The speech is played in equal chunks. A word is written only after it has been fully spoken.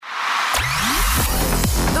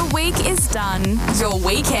The week is done. Your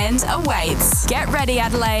weekend awaits. Get ready,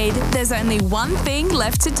 Adelaide. There's only one thing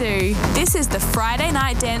left to do. This is the Friday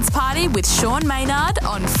night dance party with Sean Maynard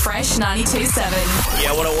on Fresh 92.7.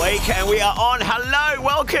 Yeah, what a week. And we are on. Hello,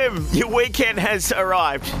 welcome. Your weekend has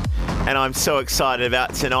arrived. And I'm so excited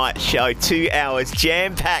about tonight's show. 2 hours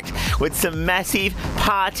jam-packed with some massive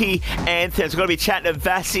party anthems. We're going to be chatting to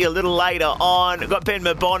Vassy a little later on. We've got Ben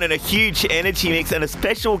Mabon and a huge energy mix and a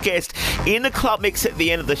special guest in the club mix at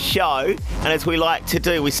the end of the show. And as we like to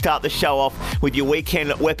do, we start the show off with your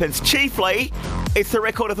weekend weapons. Chiefly, it's the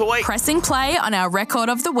record of the week. Pressing play on our record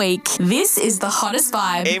of the week. This is the hottest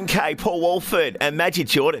vibe. MK, Paul WOOLFORD and Majid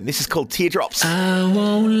Jordan. This is called Teardrops. I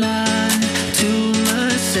won't lie to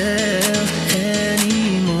myself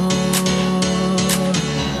anymore.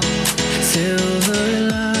 Silver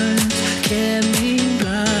lines kept me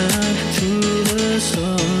blind through the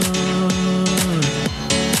storm.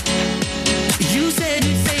 You said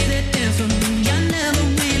you'd say that dance for me. I never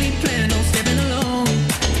really planned on stepping alone.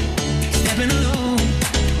 Stepping alone.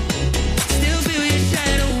 Still feel your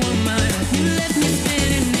shadow on mine. You left me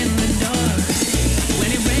standing in the dark. When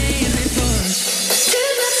it rains, it pours.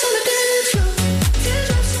 Teardrops on the dance floor.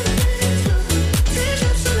 Teardrops on the dance floor.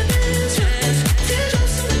 Teardrops on the dance floor. Teardrops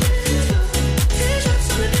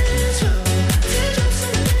on the dance floor. Teardrops on the dance floor.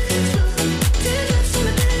 Teardrops on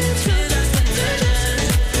the dance floor. Teardrops on the dance floor.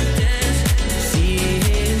 See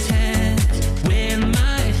his hands where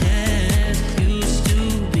my hands used to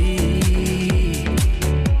be.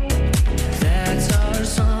 That's our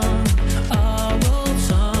song, our old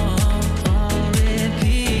song on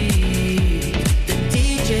repeat. The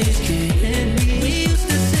DJ's killing me. We used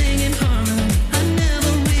to sing in harmony. I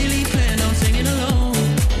never really planned on singing alone.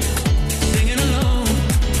 Singing alone.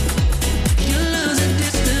 Your love's a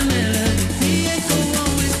distant melody. The echo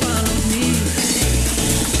always follows me.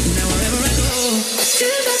 Now wherever I go,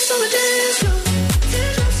 teardrops on the dance floor.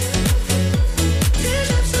 Teardrops,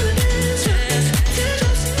 teardrops on the dance floor.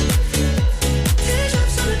 Teardrops,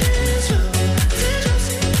 teardrops on the dance floor. Teardrops,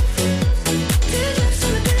 teardrops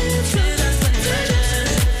on the dance floor.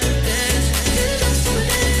 Teardrops on the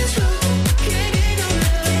dance floor. Can't get no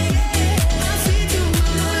love. I see too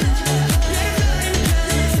much. Teardrops on the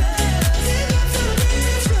dance floor. Can't get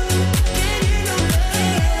no love.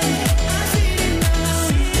 I see it now.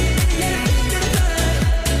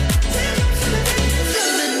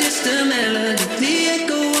 The distant melody, the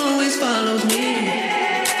echo always follows me.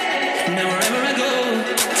 Now wherever I go,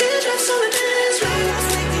 teardrops on the dance floor. Let's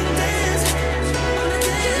make you dance on the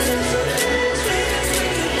dance floor. Let's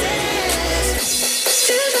make you dance.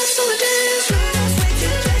 Teardrops on the dance floor. Let's make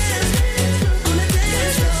you dance on the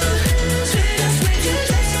dance floor. Let's make you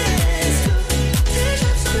dance.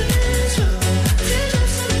 Teardrops on the dance floor.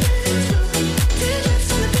 Teardrops on the dance floor. Teardrops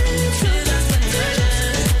on the dance floor. Teardrops on the dance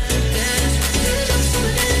floor. Teardrops on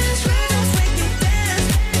the dance floor. Let's make you dance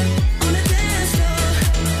on the dance floor.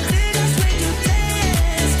 Teardrops make you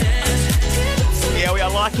dance, dance. Yeah, we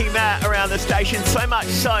are liking that around the station, so much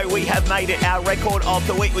so we have made it our record of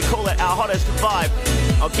the week. We call it our hottest vibe.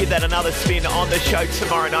 I'll give that another spin on the show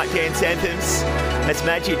tomorrow night, Dance Anthems. That's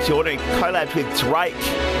Majid Jordan collabed with Drake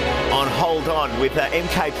on Hold On with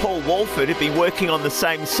MK Paul WOOLFORD, who've been working on the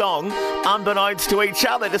same song, unbeknownst to each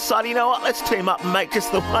other, decided, you know what, let's team up and make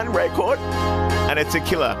just the one record. And it's a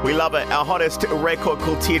killer. We love it. Our hottest record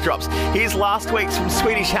called Teardrops. Here's last week's from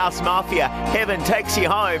Swedish House Mafia, Heaven Takes You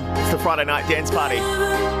Home. It's the Friday night dance party.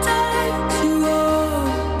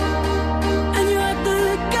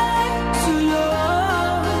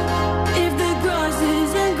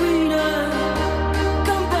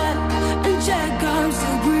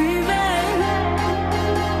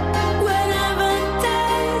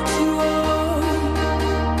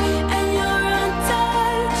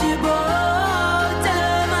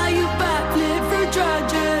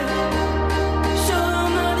 Show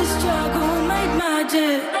 'em how the struggle made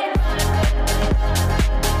magic.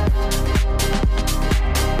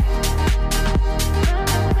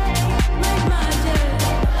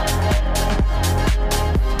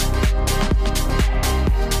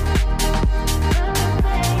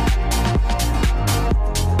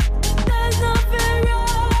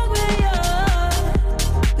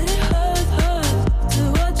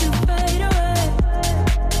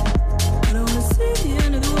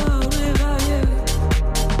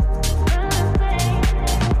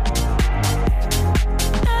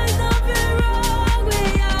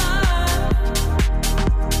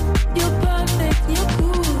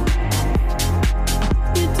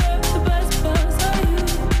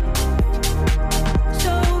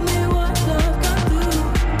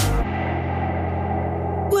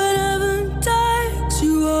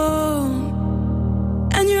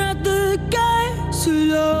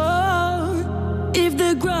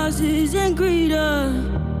 grasses and greeter.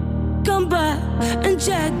 Come back and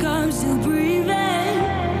check I'm still breathing.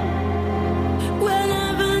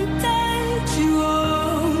 Whenever take you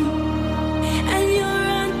home and you're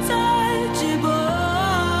untouchable.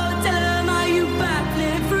 Tell them how you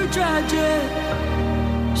backflip through tragic.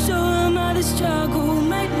 Show them how the struggle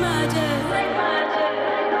make magic.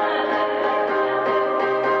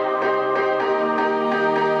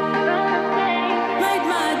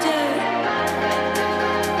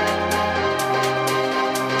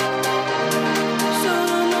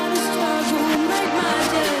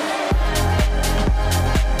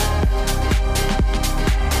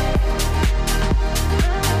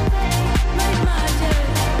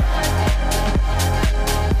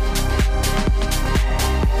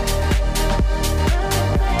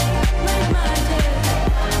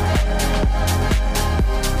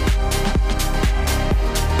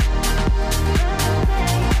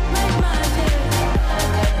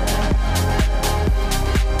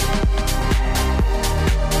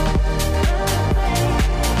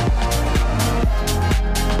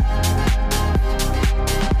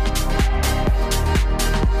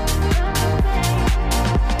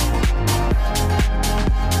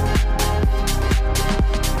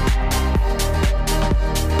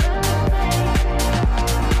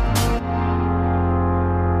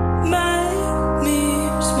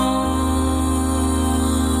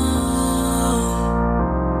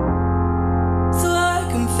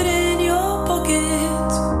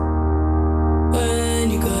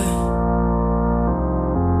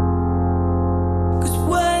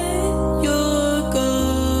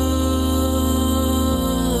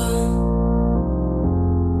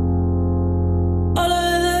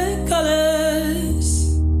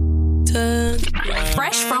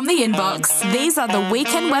 Inbox. These are the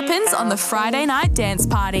weekend weapons on the Friday night dance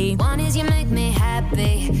party. One is you make me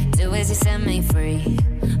happy, two is you set me free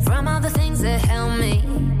from all the things that held me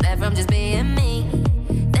back from just being me.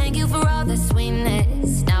 Thank you for all the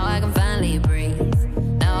sweetness. Now I can finally breathe.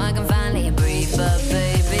 Now I can finally breathe. But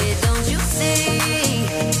baby, don't you see?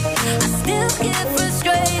 I still get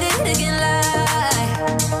frustrated again, lie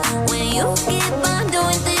when you keep on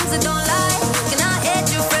doing things that don't lie. Can I hate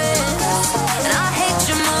your friends and I hate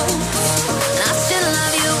your moves?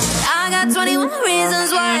 21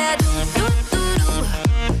 reasons why I do.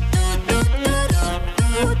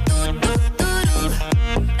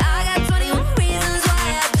 I got 21 reasons why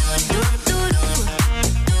I do.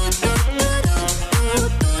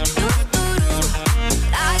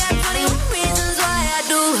 I got 21 reasons why I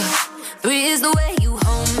do. 3 is the way you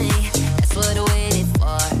hold me. That's what I waited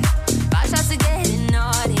for. 5 shots to getting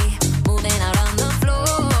naughty. Moving out on the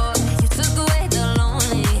floor. You took away the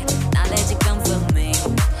lonely. Now let you come for me.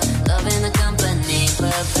 Loving the company,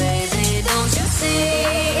 but baby, don't you see?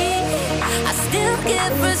 I still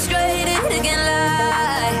get frustrated again,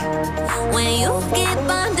 lie when you keep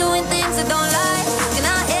on doing things that don't lie. And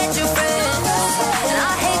I hate your friends, and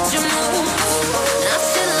I hate your moves, and I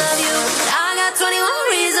still love you. I got 21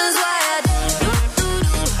 reasons why I do.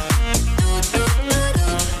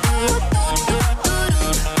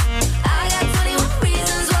 I got 21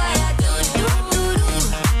 reasons why I do.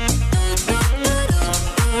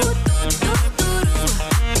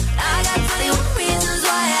 I got 21 reasons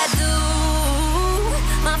why I do.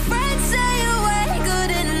 My friends say you ain't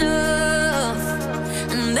good enough,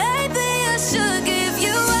 and maybe I should give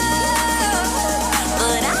you up.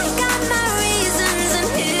 But I got my reasons, and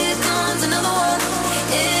here comes another one.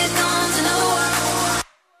 Here comes another one.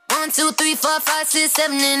 1, 2, 3, 4, 5, 6,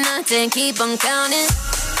 7, and 9, 10. Keep on counting.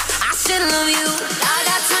 I should love you. I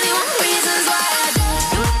got 21 reasons why I do.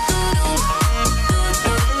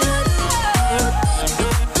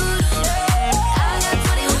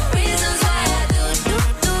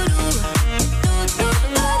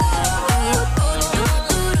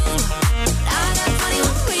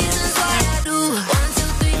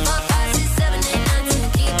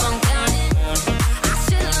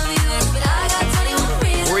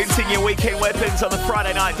 Your weekend weapons on the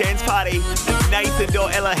Friday night dance party. Nathan or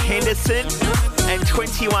Ella Henderson and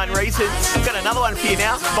 21 reasons. Got another one for you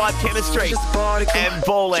now. Vibe Chemistry and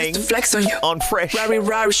Balling just to flex on you. On Fresh.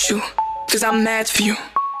 Rari shoe, cause I'm mad for you.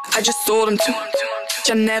 I just told him to, which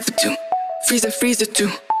I never do. Freeze it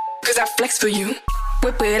too, cause I flex for you.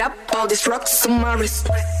 Whip it up, all these rocks on my wrist.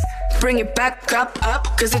 Bring it back up,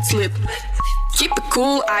 cause it's lit. Keep it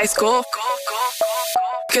cool, ice cold,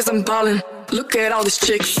 cause I'm ballin'. Look at all these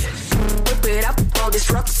chicks. Whip it up, all these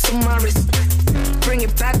rocks on my wrist. Bring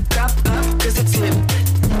it back up, cause it's lit.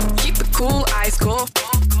 Keep it cool, ice cold,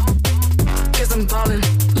 cause I'm ballin'.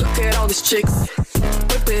 Look at all these chicks.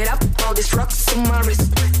 Whip it up, all these rocks on my wrist.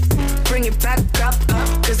 Bring it back up,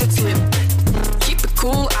 cause it's lit. Keep it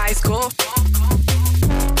cool, ice cold.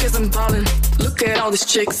 Cause I'm ballin', look at all these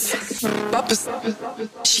chicks. Poppers,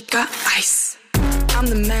 she got ice. I'm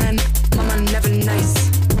the man, mama never nice.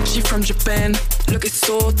 She from Japan, look it's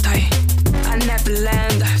so tight. I never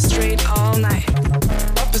land, straight all night.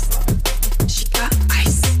 Poppers, she got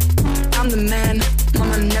ice. I'm the man,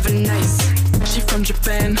 mama never nice. She from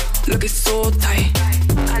Japan, look it's so tight.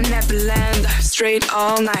 I never land, straight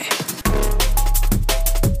all night.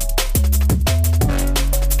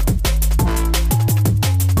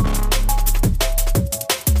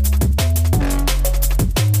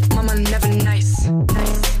 Mama never nice.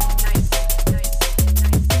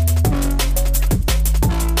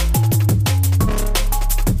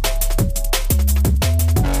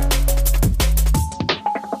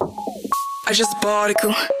 I just bought a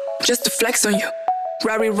girl, just to flex on you.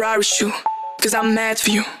 Rari shoe, cause I'm mad for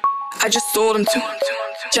you. I just sold them to,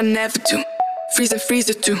 I never do.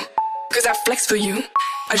 Freezer too, cause I flex for you.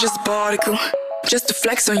 I just bought a girl, just to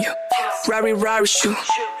flex on you. Rari shoe,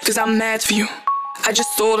 cause I'm mad for you. I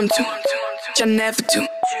just sold them to, I never do.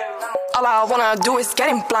 All I wanna do is get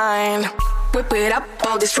him blind. Whip it up,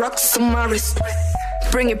 all these rocks on my wrist.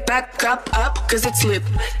 Bring it back up, cause it's lit.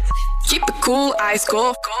 Keep it cool, ice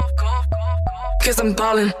cold. Cause I'm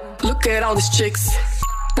ballin', look at all these chicks.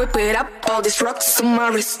 Whip it up, all these rocks on my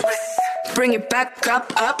wrist. Bring it back up,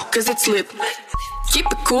 cause it's lit. Keep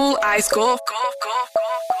it cool, ice cold.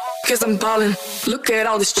 Cause I'm ballin', look at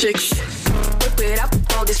all these chicks. Whip it up,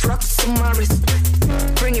 all these rocks on my wrist.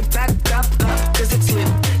 Bring it back up, cause it's lit.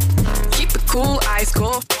 Keep it cool, ice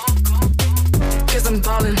cold. Cause I'm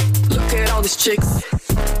ballin', look at all these chicks.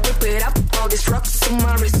 Whip it up, all these rocks on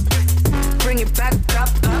my wrist. Bring it back up,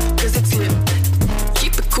 cause it's lit.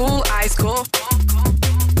 Keep it cool, ice cold.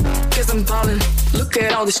 Cause I'm ballin', look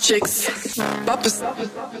at all these chicks. Poppers,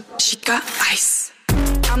 she got ice.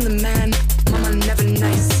 I'm the man, mama never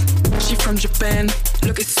nice. She from Japan,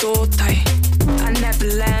 look it's so tight. I never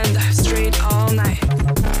land, straight all night.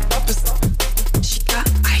 Poppers, she got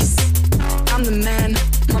ice. I'm the man,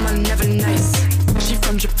 mama never nice. She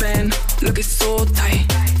from Japan, look it's so tight.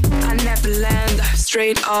 I never land,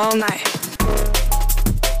 straight all night.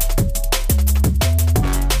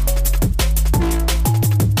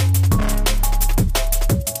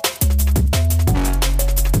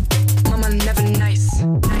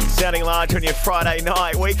 Sounding large on your Friday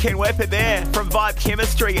night. Weekend Weapon there from Vibe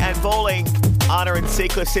Chemistry and Balling. Anna in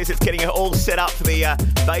Sequel says it's getting her all set up for the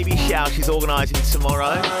baby shower she's organising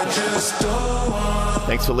tomorrow.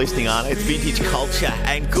 Thanks for listening, Anna. It's Vintage Culture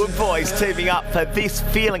and Good Boys teaming up for this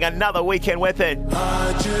feeling. Another Weekend Weapon.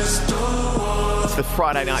 It's the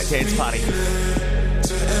Friday night dance party.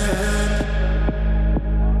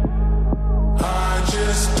 I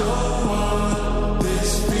just don't want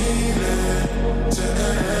this feeling to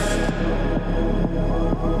end.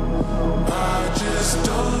 I just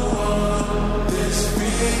don't want this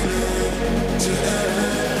feeling to end.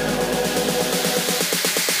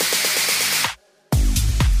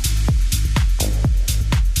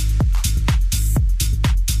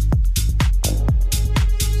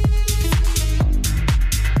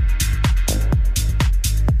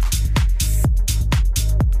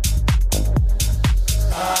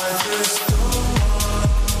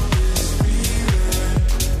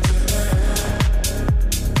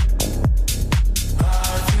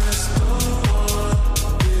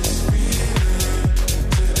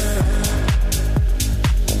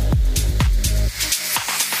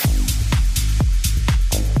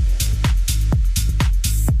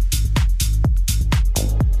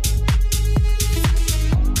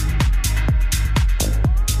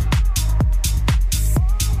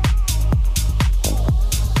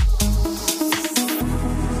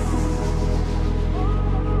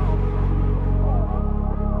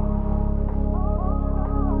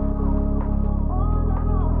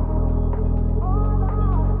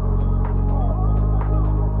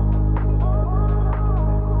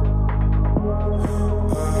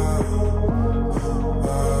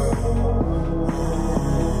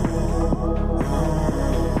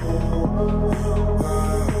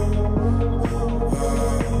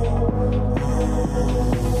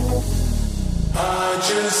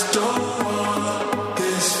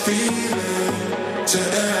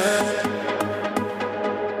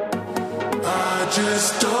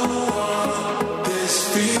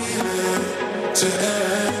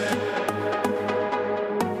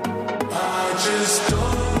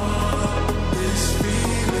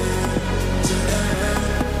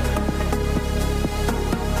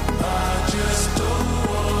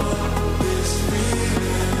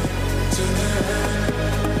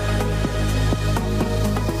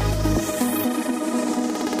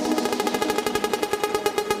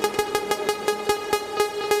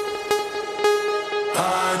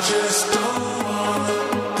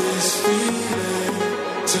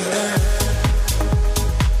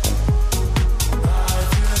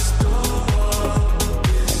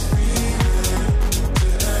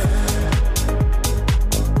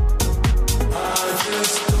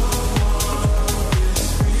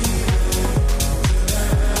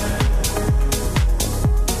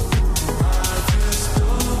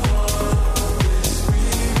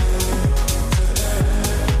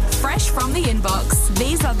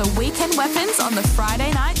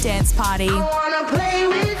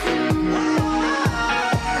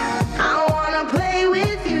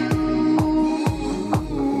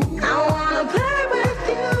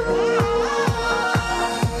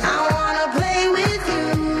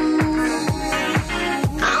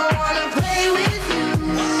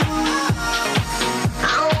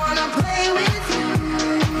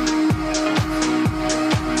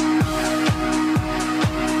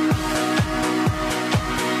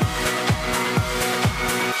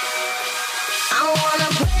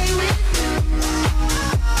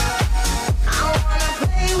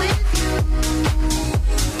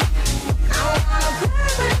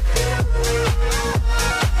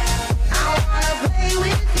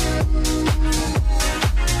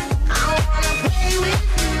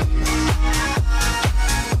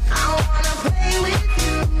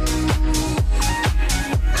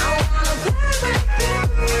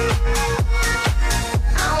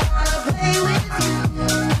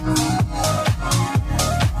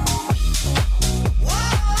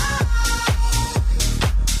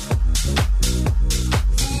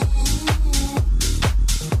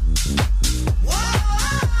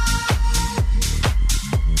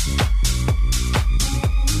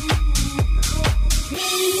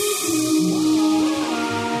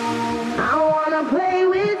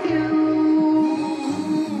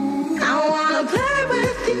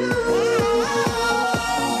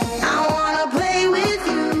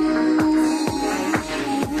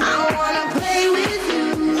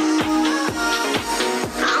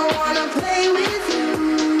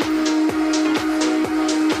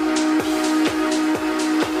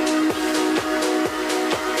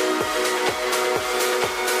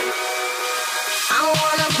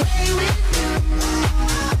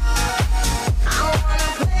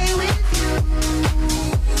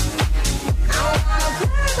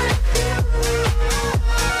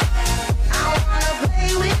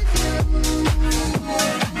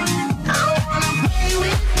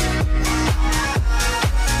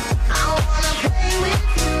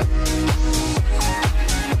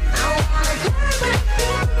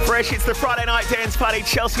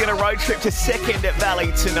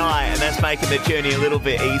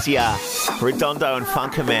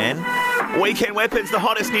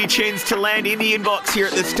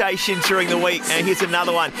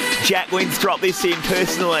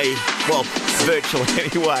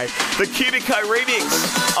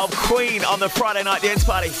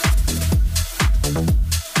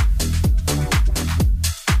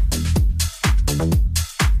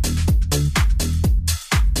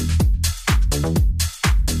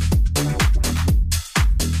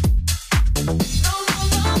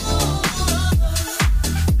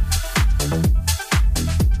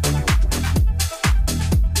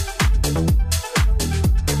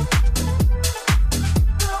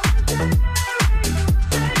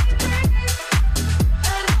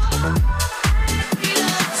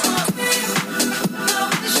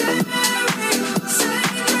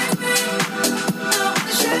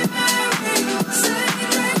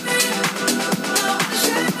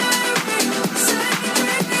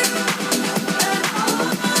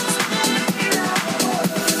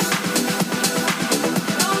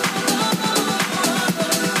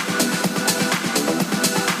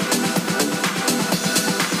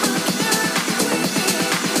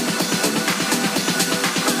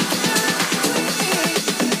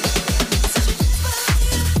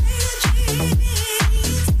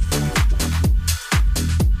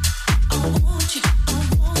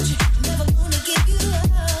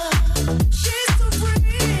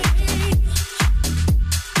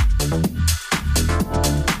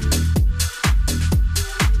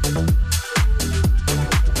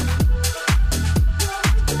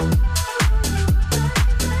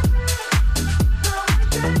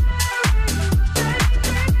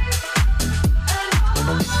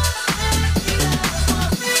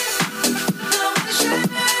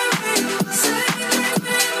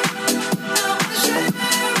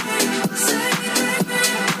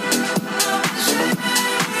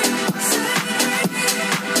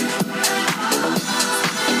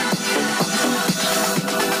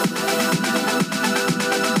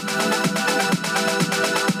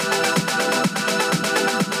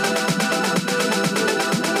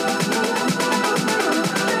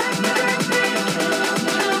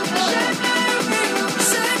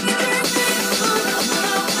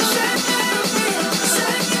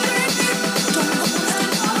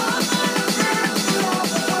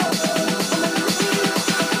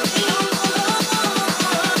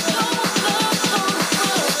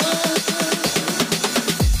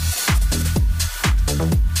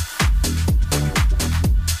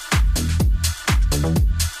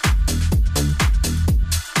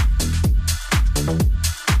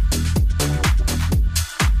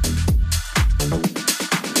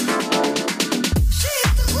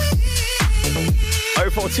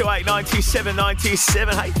 0428 97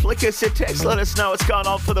 97. Hey, flick us a text. Let us know what's going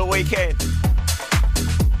on for the weekend.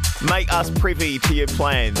 Make us privy to your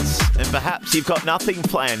plans. And perhaps you've got nothing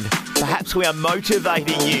planned. Perhaps we are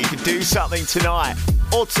motivating you to do something tonight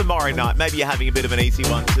or tomorrow night. Maybe you're having a bit of an easy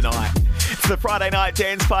one tonight. It's the Friday night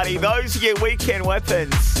dance party. Those are your weekend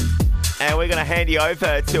weapons. And we're going to hand you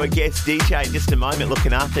over to a guest DJ in just a moment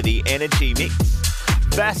looking after the energy mix.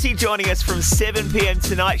 Vassy joining us from 7 p.m.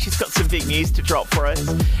 tonight. She's got some big news to drop for us.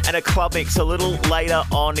 And a club mix a little later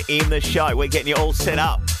on in the show. We're getting you all set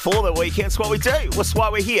up for the weekend. It's what we do. That's why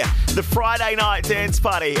we're here. The Friday night dance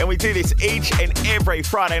party. And we do this each and every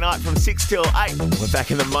Friday night from 6 till 8. We're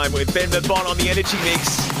back in the moment with Ben MABON on the energy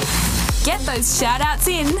mix. Get those shout-outs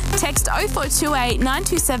in. Text 0428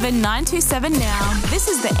 927 927 now. This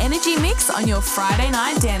is the Energy Mix on your Friday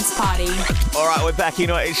night dance party. All right, we're back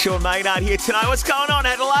in. It's Sean Maynard here tonight. What's going on,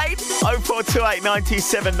 Adelaide? 0428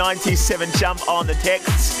 927 927. Jump on the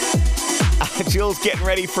texts. Jill's getting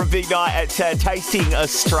ready for a big night at Tasting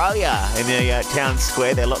Australia in the town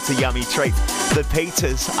square. There are lots of yummy treats. The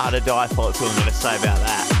pizzas are to die for. That's what I'm going to say about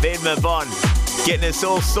that. Ben MABON getting us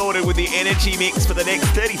all sorted with the energy mix for the next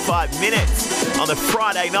 35 minutes on the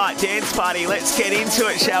Friday night dance party. Let's get into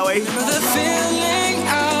it, shall we? Remember the feeling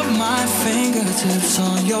of my fingertips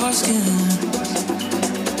on your skin,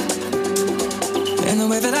 and the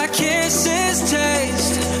way that our kisses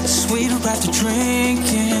taste sweeter after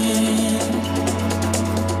drinking,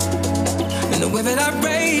 and the way that I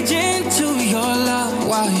rage into your love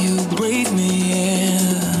while you breathe me in,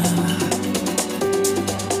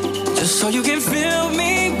 just so you can fill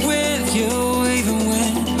me with you even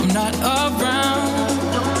when I'm not around.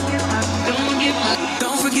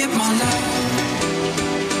 Don't forget my love.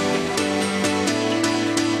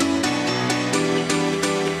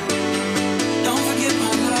 Forget my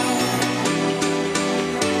love.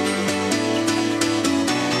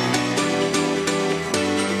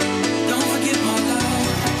 Don't forget my love.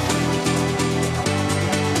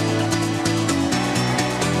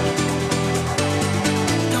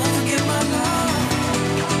 Don't forget my love.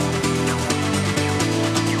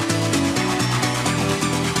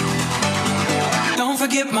 Don't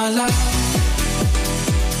forget my love.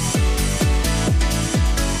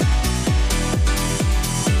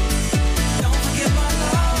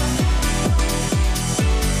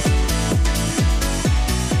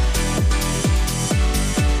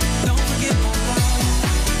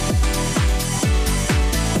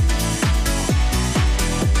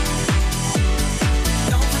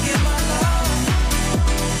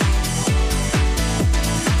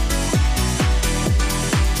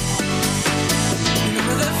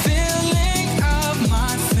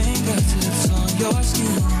 Your skin,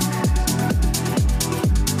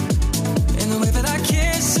 and the way that our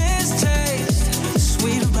kisses taste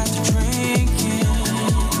sweeter after drinking,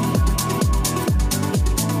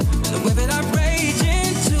 and the way that I rage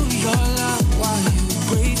into your love while you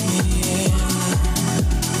breathe me in,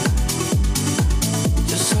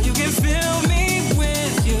 just so you can fill me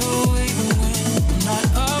with you even when I'm not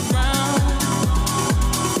around.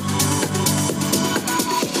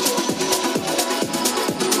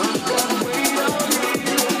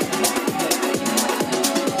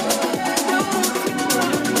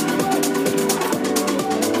 Forget my life.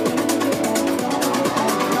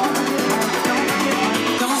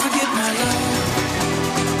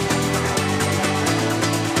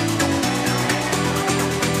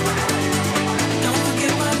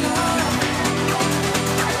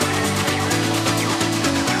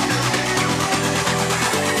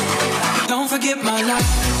 Don't forget my love. Don't forget my love. Don't forget my love. Don't forget my love.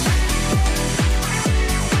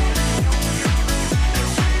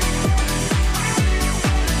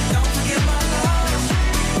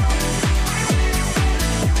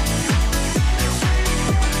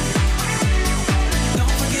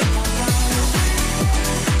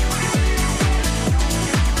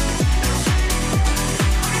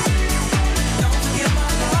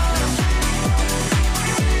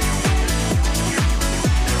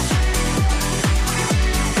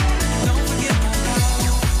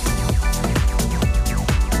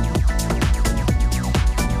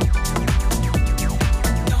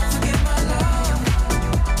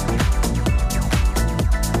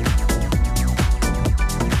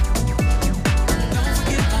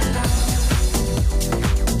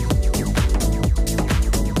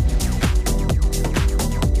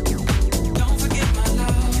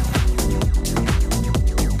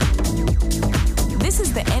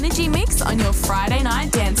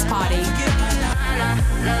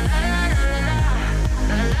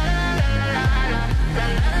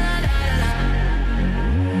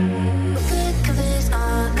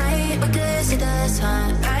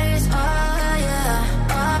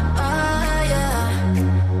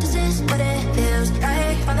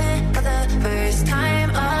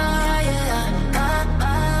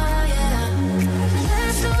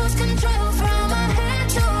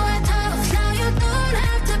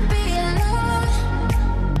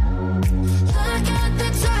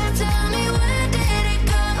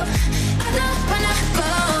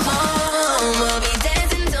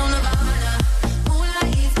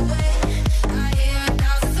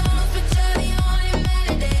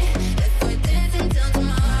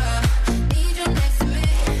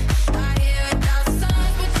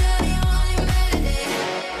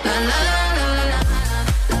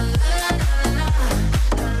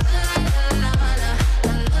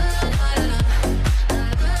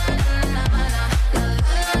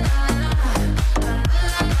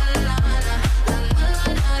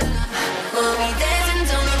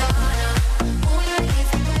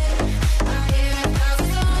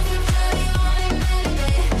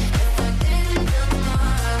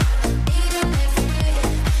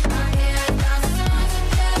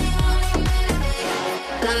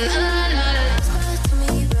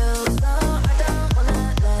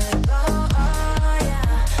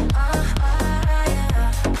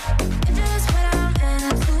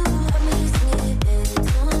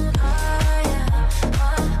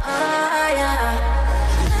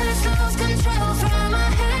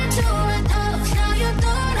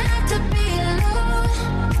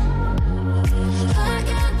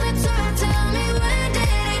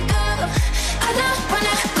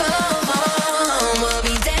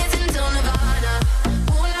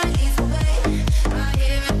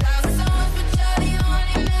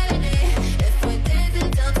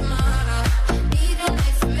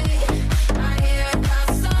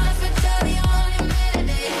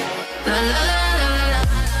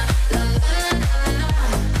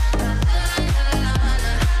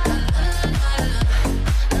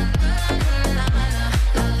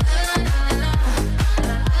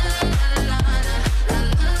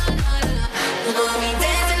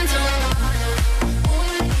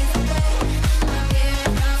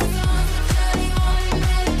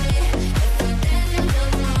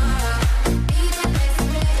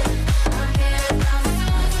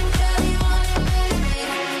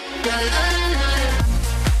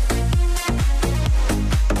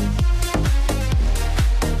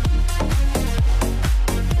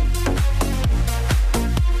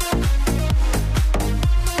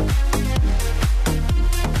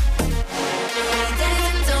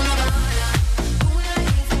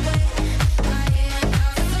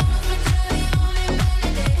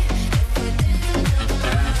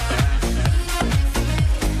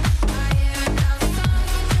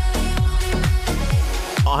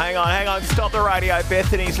 Stop the radio.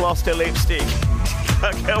 Bethany's lost her lipstick.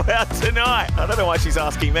 Go out tonight. I don't know why she's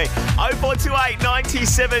asking me. 0428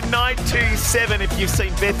 97 927 if you've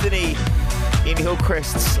seen Bethany in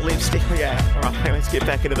Hillcrest's lipstick. Yeah. All right, let's get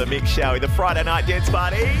back into the mix, shall we? The Friday night dance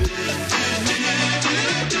party.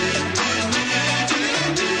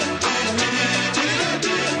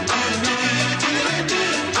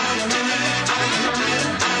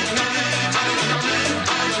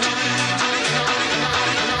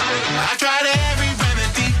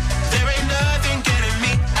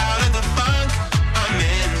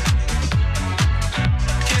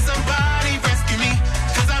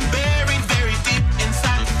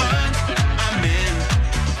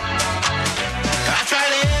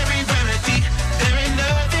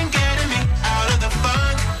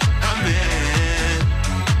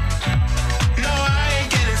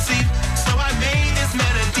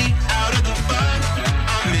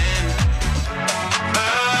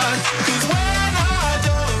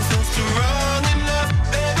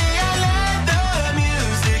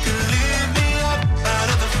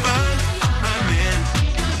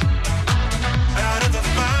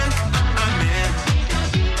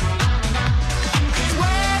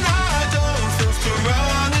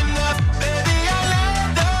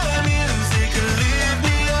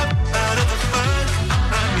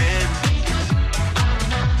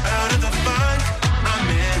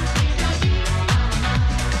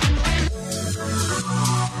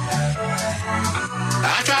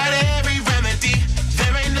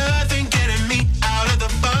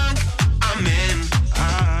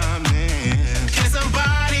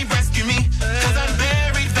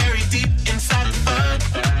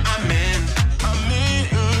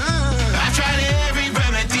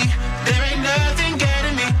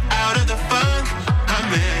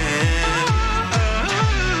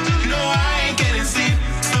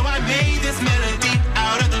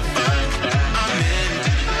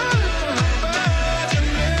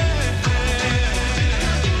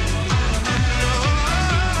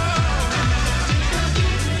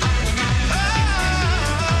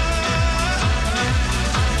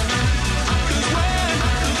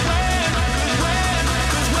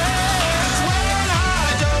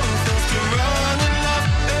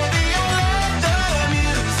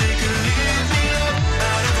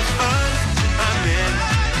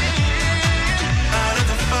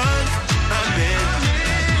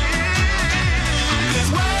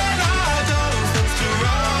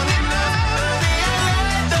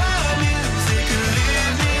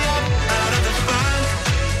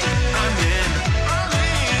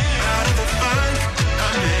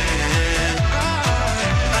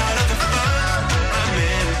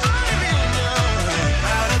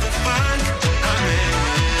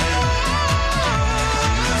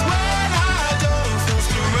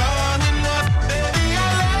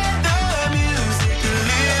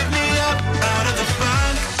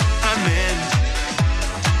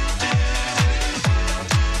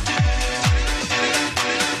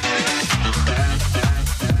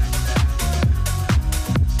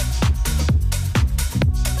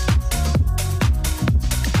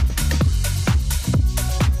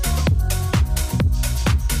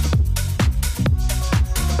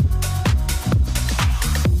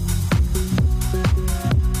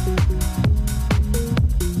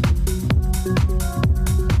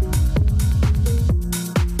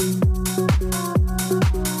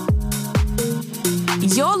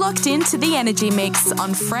 You're locked into the Energy Mix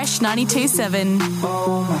on Fresh 92.7.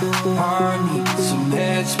 Oh, my heart needs some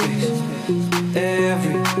headspace.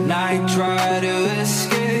 Every night try to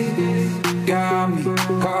escape. Got me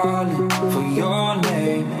calling for your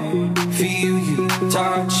name. Feel you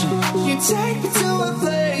touching. You take me to a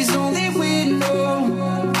place only we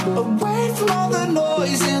know. Away from all the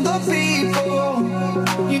noise and the beat.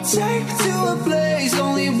 take to a place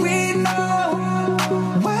only we know.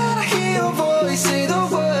 When I hear your voice, say the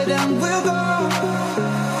word and we'll go.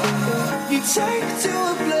 You take to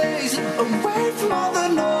a place away from all the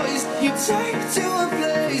noise. You take to a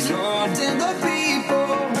place lost in the people.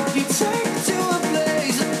 You take to a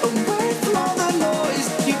place away from all the noise.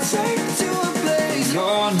 You take to a place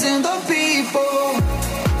lost in the people.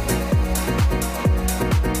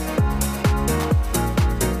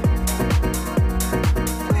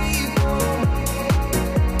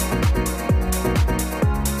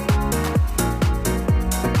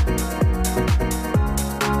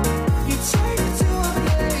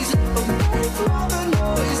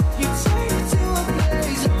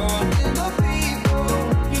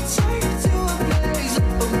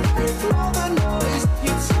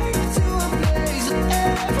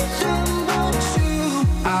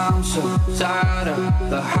 Tired of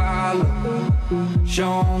the hollow.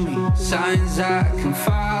 Show me signs I can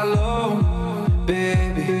follow.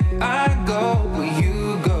 Baby, I go where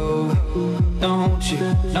you go. Don't you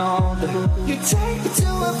know that you take me to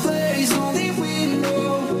a place only we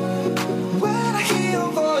know. When I hear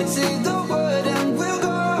your voice, say the word and we'll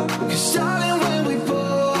go. 'Cause darling, when we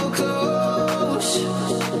pull close,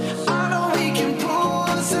 I know we can pull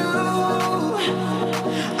through.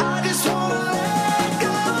 I just wanna let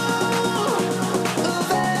go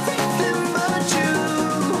of everything but you.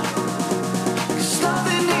 'Cause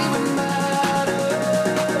nothing even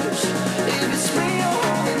matters if it's me you're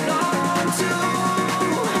holding on to.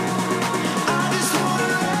 I just wanna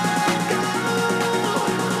let go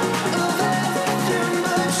of everything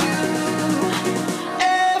but you.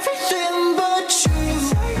 Everything but you. You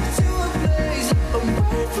take to a place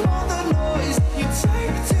away from all the noise. You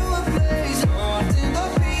take to a place lost in the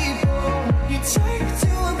people. You take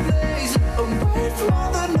to a place away from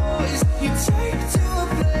all the noise. You take to a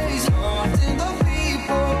place lost in the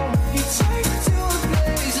people. You take to a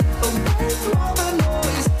place away from all the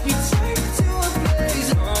noise. You take to a place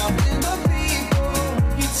lost in the people.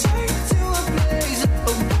 You take to a place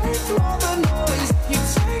away from all the noise. You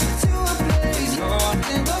take to a place lost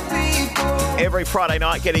in the people. Every Friday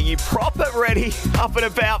night getting you proper ready, up and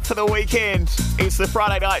about for the weekend. It's the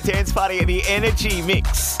Friday night dance party at the Energy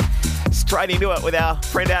Mix. Straight into it with our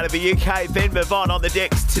friend out of the UK, Ben Mavon, on the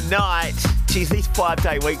decks tonight. Geez, these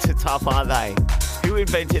 5-day weeks are tough, aren't they? Who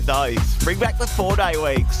invented those? Bring back the 4-day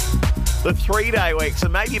weeks, the 3-day weeks,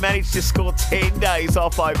 and maybe manage to score 10 days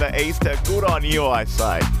off over Easter. Good on you, I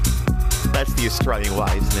say. That's the Australian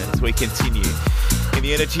way, isn't it? As we continue in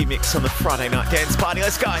the Energy Mix on the Friday night dance party.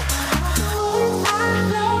 Let's go.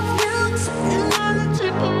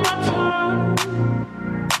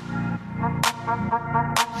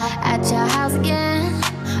 At your house again,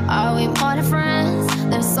 are we more than friends?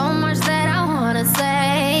 There's so much that I wanna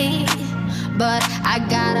say, but I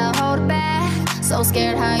gotta hold it back. So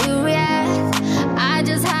scared how you react, I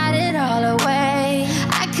just hide it all away.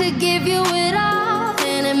 I could give you it all,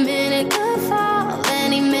 any minute could fall,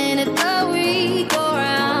 any minute that we go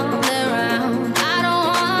round and round. I don't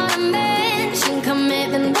wanna mention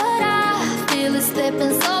commitment, but I feel it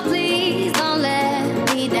slipping, so please don't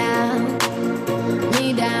let me down.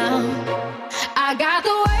 I got the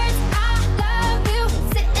words I love you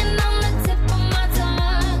sitting on the tip of my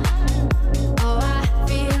tongue. Oh, I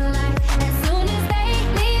feel like as soon as they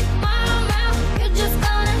leave my mouth, you're just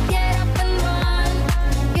gonna get up and run.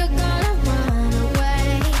 You're gonna run away.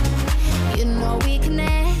 You know we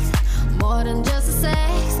connect more than just a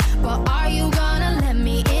sex, but are you gonna let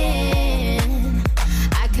me in?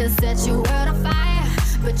 I could set your world on fire,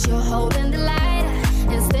 but you're holding the lighter.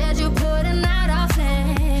 Instead you're putting out our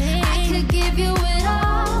flame. I could give you it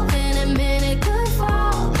all, any minute could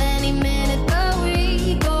fall, any minute that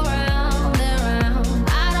we go round and round.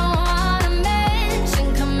 I don't wanna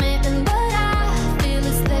mention commitment, but I feel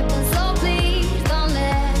it slipping, so please don't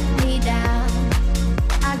let me down.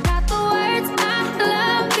 I got the words I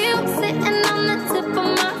love you sitting on the tip of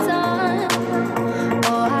my tongue.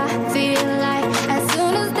 Oh, I feel like as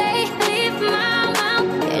soon as they leave my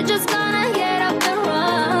mouth, you're just gonna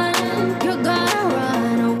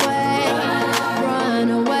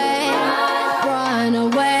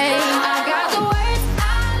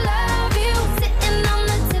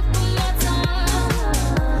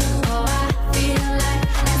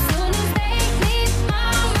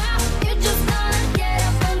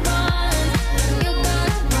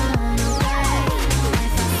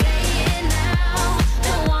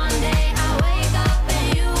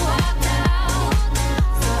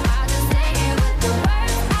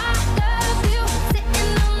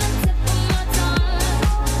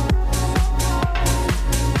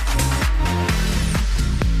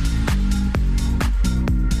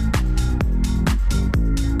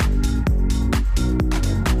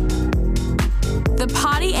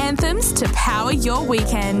tunes to power your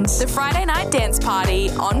weekend. The Friday Night Dance Party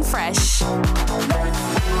on Fresh.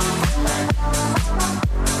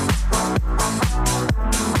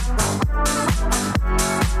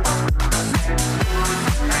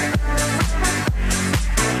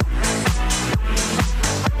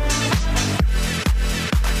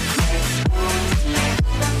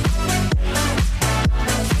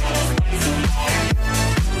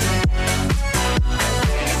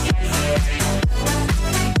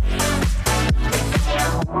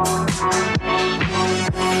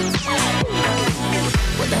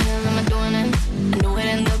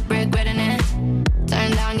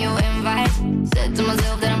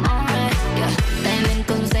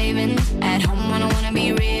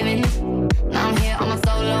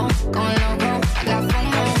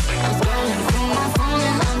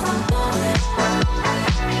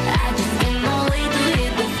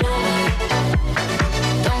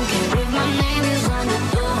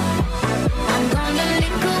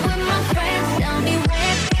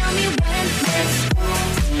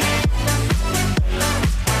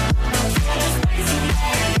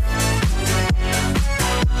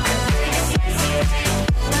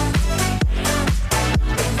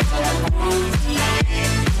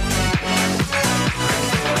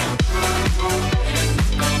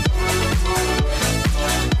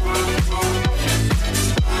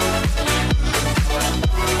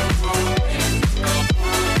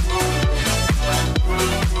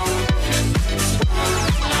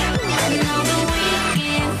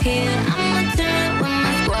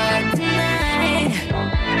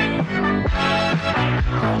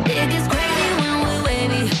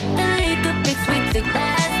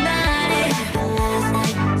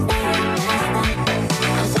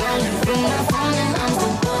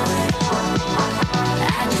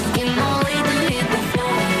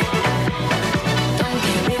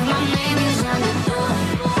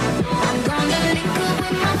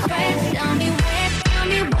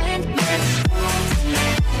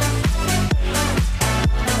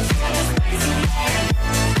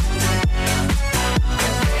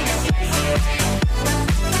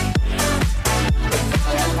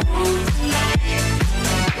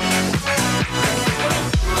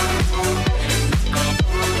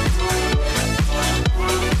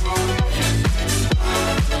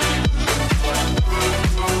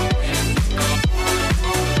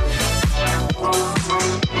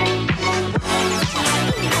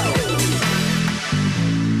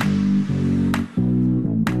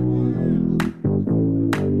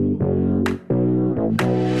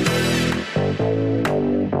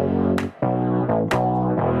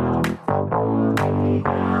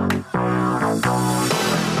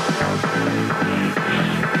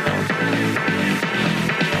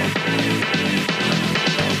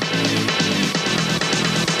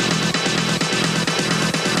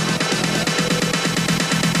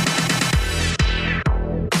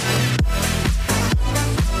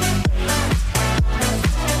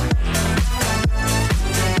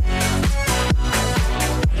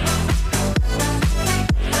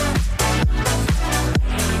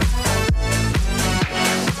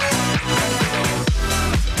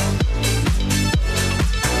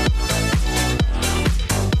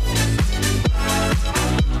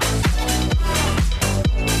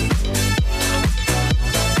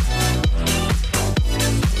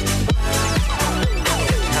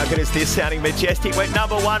 This sounding majestic. Went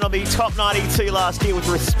number one on the top 92 last year with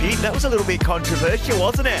Rasputin. That was a little bit controversial,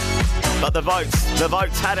 wasn't it? But the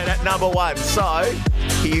votes had it at number one. So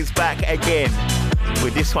he is back again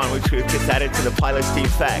with this one, which we've just added to the playlist, in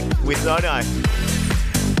fact, with Nono.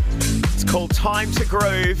 It's called Time to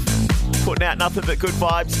Groove. Putting out nothing but good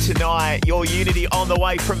vibes tonight. Your Unity on the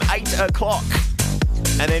way from 8 o'clock.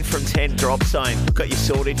 And then from 10, Drop Zone. We've got you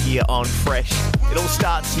sorted here on Fresh. It all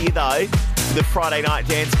starts here, though, the Friday Night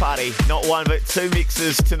Dance Party. Not one, but two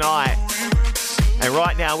mixes tonight. And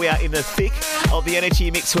right now, we are in the thick of the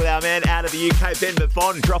energy mix with our man out of the UK, Ben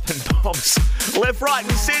McBond, dropping bombs left, right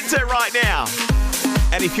and centre right now.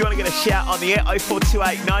 And if you want to get a shout on the air,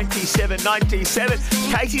 0428 97 97.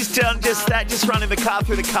 Casey's done just that, just running the car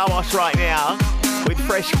through the car wash right now with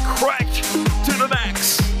fresh crack to the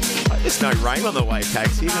max. There's no rain on the way,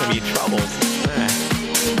 Casey. You're going to be in trouble.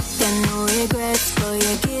 Got no regrets, but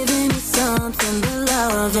you're giving me something but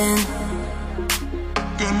loving.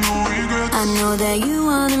 I know that you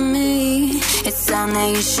wanted me. It's time that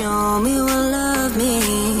you show me what love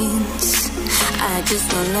means. I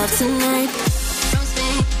just want love tonight. Promise me,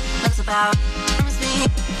 love's about. Promise me,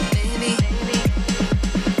 baby.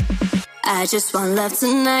 I just want love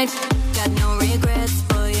tonight. Got no regrets,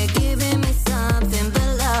 boy, you're giving me something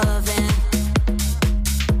but loving.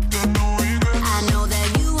 I know that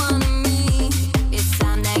you wanted me.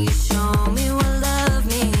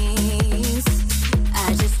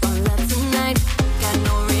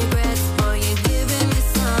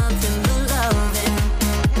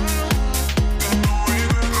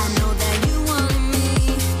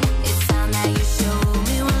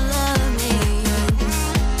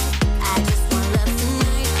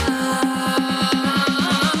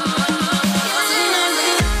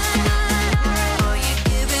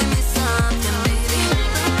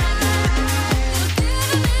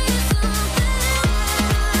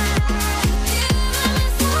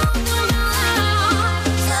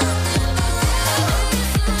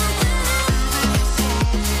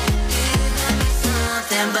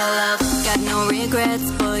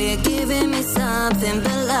 regrets, boy, you're giving me something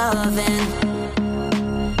but loving.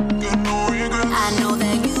 I know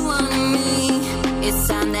that you want me. It's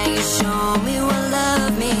time that you show me what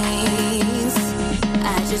love means.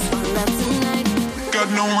 I just want love tonight. Got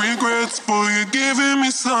no regrets, boy, you're giving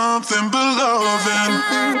me something but loving.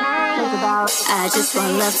 I just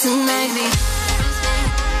want love tonight.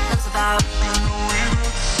 Love's about.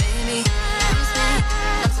 Baby,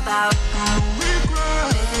 love's about.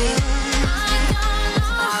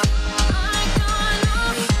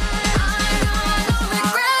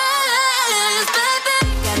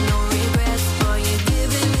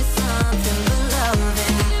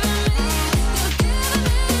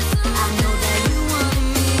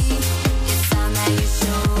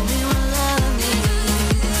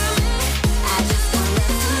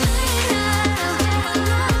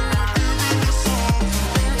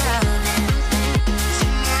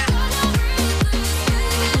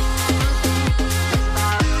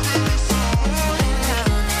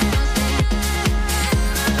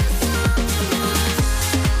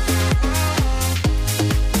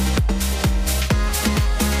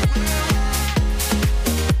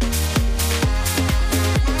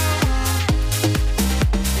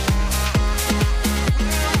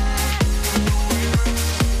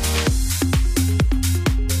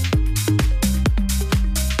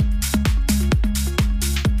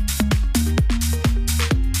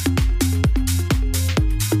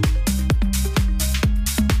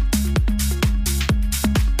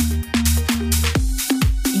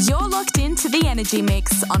 Energy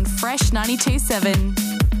Mix on Fresh 92.7.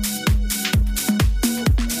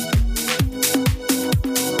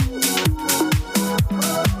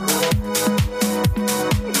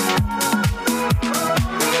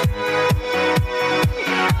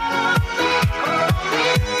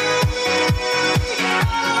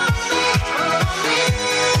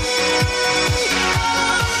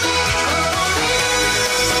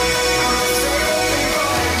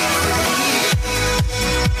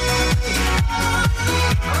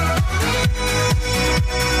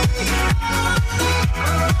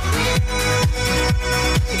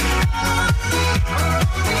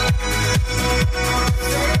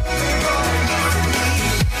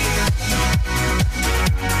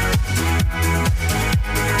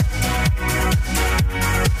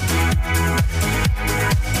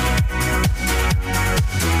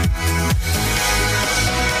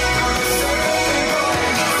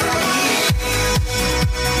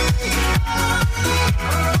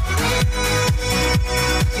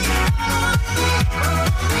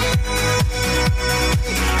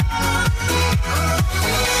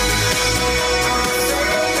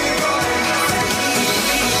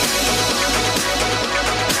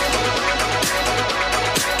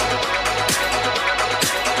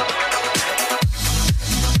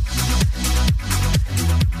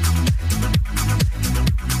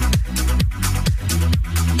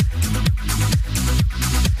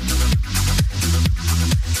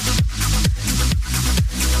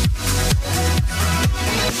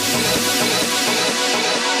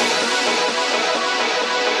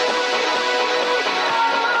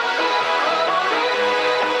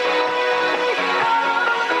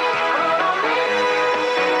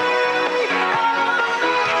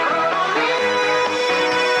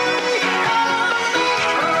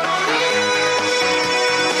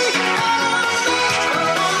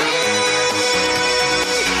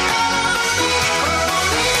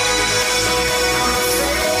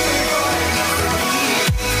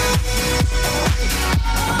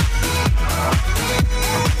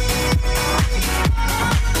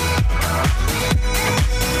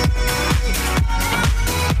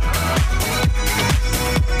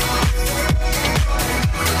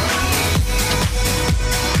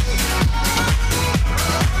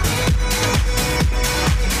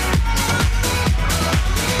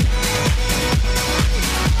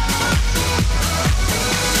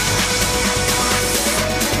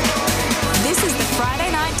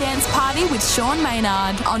 Sean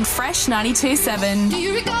Maynard on Fresh 92.7. Do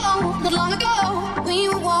you recall not long ago when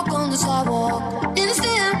you would walk on the sidewalk?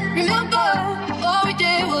 Innocent, remember all we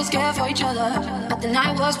did was care for each other. But the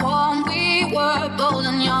night was warm, we were bold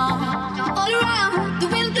and young. All around the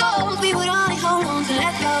windows, we would only hold on to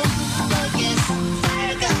let go. But yes,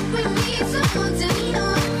 Sarah, we need someone to lean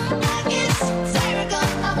on. I guess Sarah,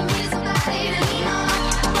 we need somebody to lean on.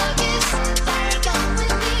 But yes, Sarah, we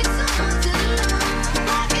need someone to lean on.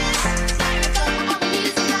 I guess Sarah, we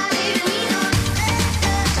need somebody to lean on.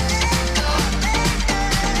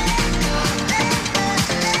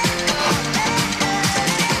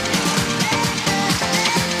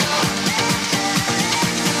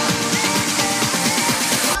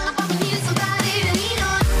 We need somebody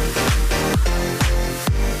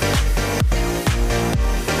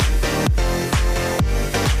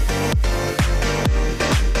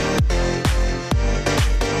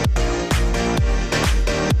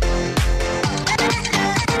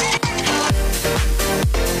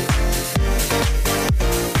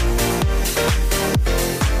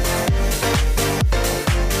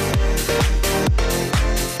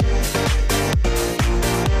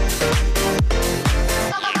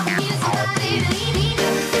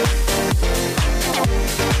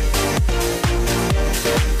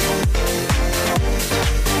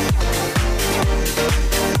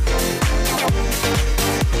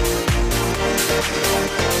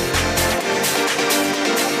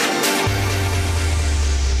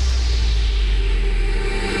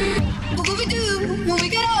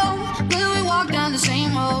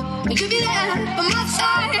know we could be there by my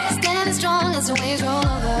side, standing strong as the waves roll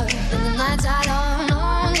over. In the nights I long,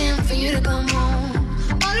 longing for you to come home.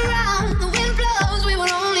 All around the wind blows, we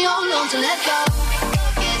would only hold on to let go.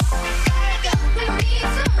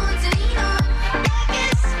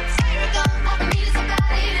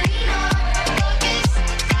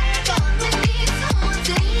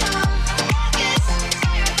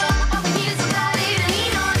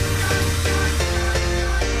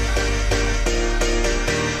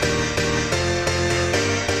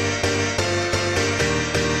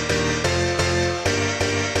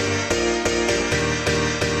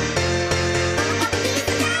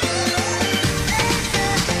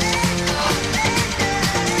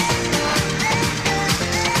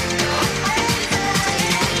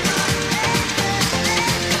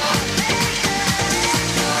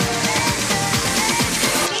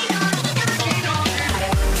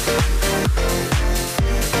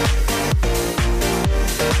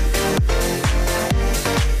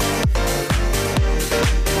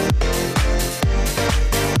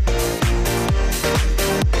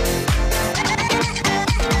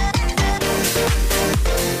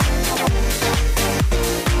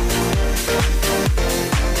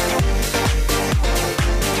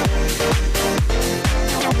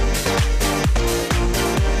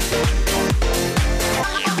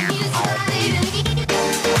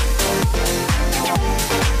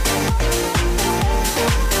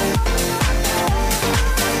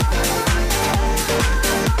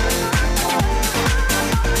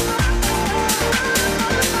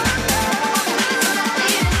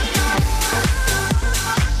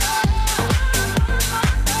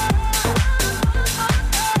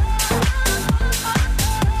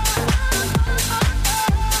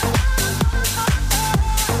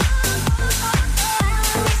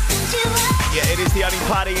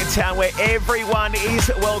 Town where everyone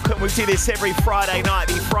is welcome. We do this every Friday night,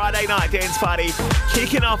 the Friday Night Dance Party,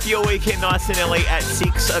 kicking off your weekend nice and early at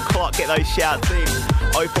 6 o'clock. Get those shouts in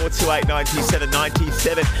 0428 97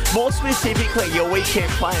 97. More specifically, your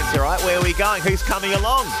weekend plans, all right? Where are we going? Who's coming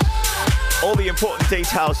along? All the important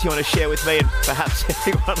details you want to share with me and perhaps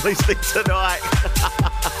everyone listening tonight.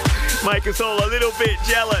 Make us all a little bit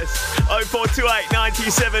jealous. 0428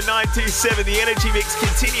 97 97. The energy mix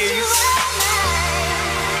continues.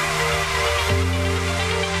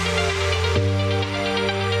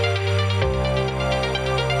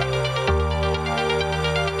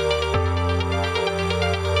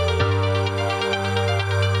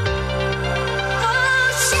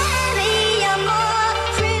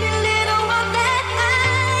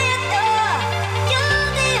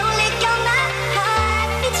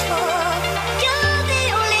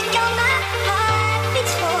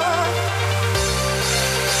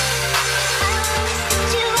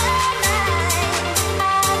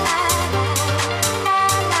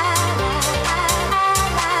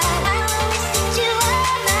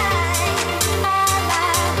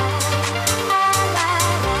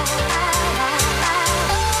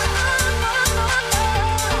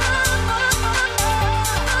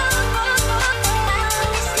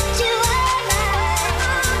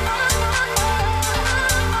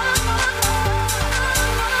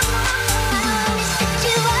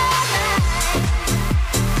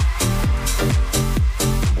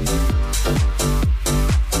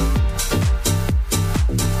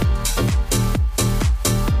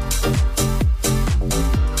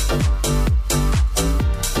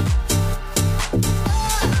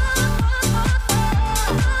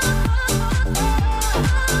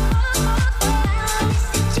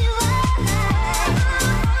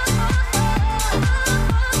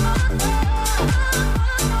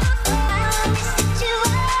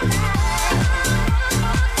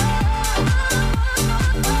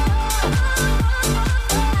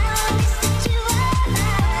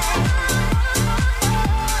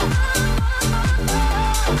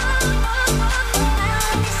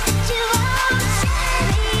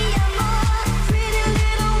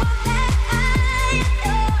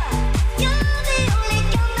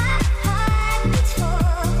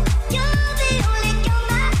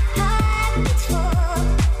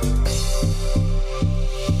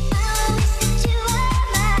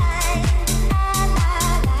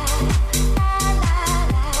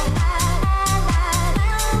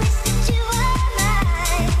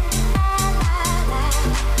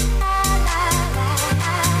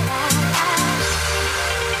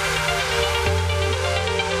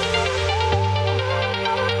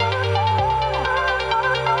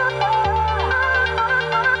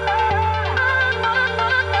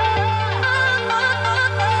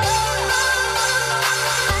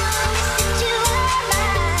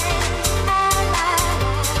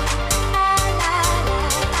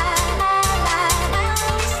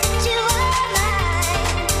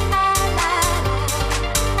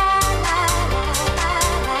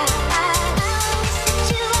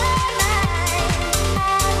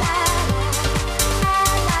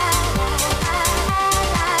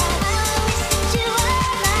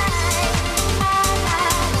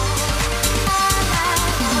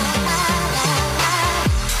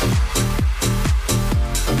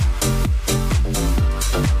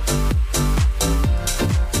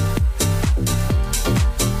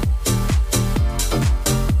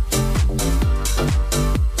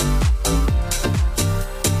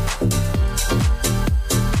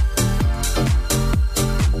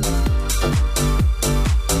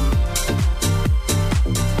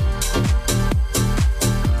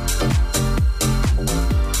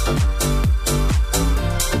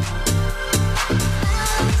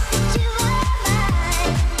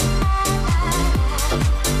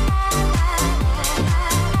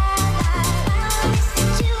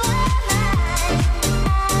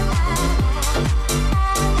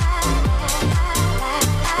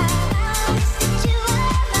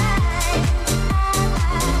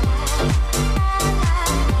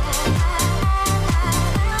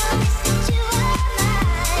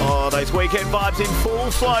 Weekend vibes in full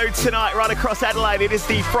flow tonight right across Adelaide. It is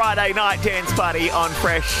the Friday night dance party on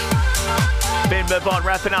Fresh. Ben MABON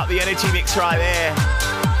wrapping up the energy mix right there.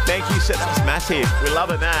 Thank you, so that was massive. We're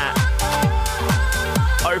loving that.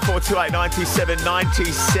 0428 97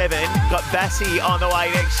 97. Got Vassy on the way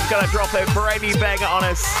next. She's going to drop her brand new banger on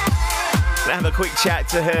us. Gonna have a quick chat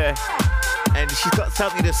to her. And she's got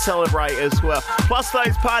something to celebrate as well. Plus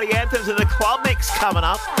those party anthems and the club mix coming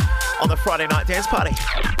up on the Friday night dance party.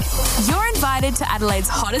 You're invited to Adelaide's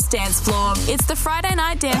hottest dance floor. It's the Friday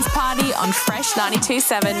night dance party on Fresh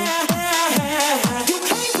 92.7. You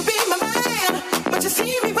came to be my man, but you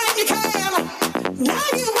see me when you can. Now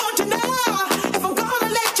you want to know if I'm gonna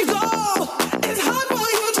let you go. It's hard for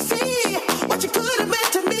you to see what you could have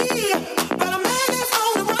meant to me, but a man that's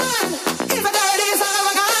on the run is a dirty son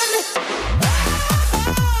of a gun.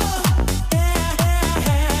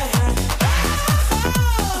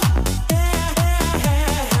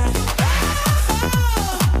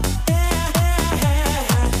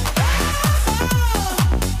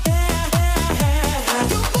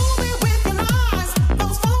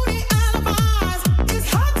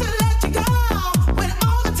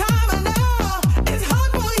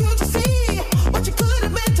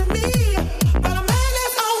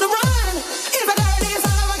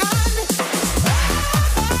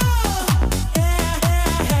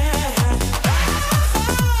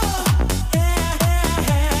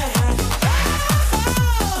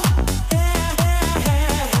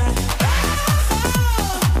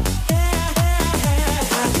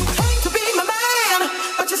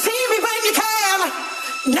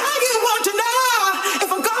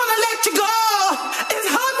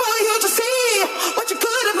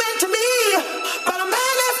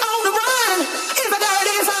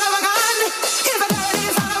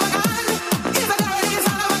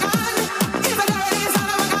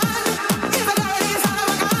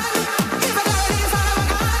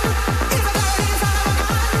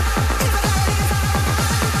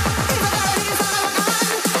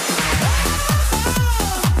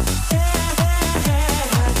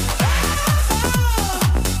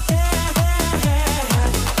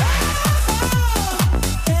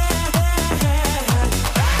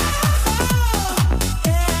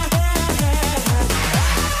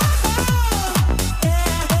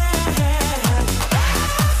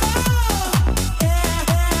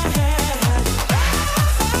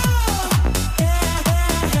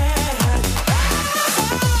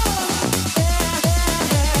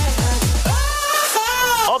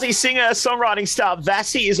 Singer, songwriting star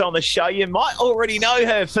Vassy is on the show. You might already know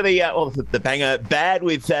her for the banger Bad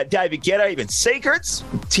with David Guetta, even Secrets,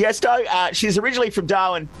 Tiesto. She's originally from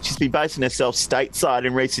Darwin. She's been basing herself stateside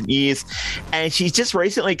in recent years, and she's just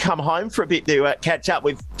recently come home for a bit to catch up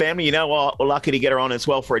with family. You know what? We're lucky to get her on as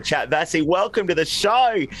well for a chat. Vassy, welcome to the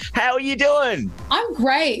show. How are you doing? I'm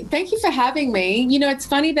great. Thank you for having me. You know, it's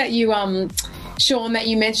funny that you Sean, that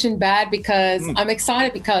you mentioned Bad, because I'm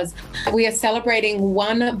excited because we are celebrating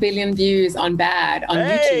 1 billion views on Bad on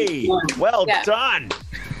YouTube. Well done.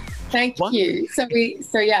 Thank you. So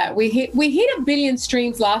we hit 1 billion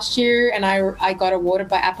streams last year, and I got awarded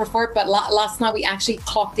by APRA for it. But last night we actually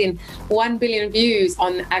clocked in 1 billion views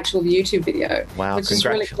on the actual YouTube video. Wow, which is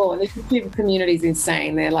really cool. The YouTube community is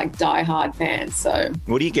insane. They're like diehard fans. So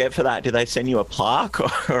what do you get for that? Do they send you a plaque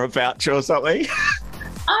or a voucher or something?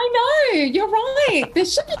 I know, you're right. There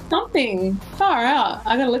should be something. Far out.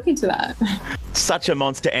 I got to look into that. Such a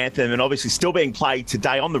monster anthem, and obviously still being played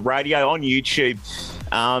today on the radio, on YouTube.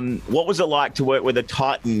 What was it like to work with a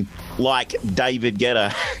titan like David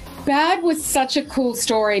Guetta? Bad was such a cool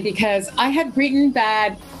story because I had written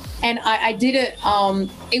Bad, and I did it.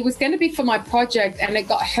 It was going to be for my project, and it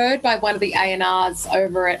got heard by one of the A&Rs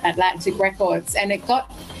over at Atlantic Records, and it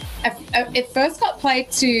first got played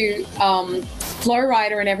to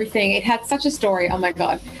Flowrider and everything. It had such a story. Oh my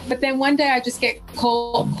God. But then one day I just get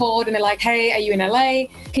called and they're like, hey, are you in LA?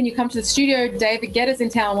 Can you come to the studio? David Guetta's in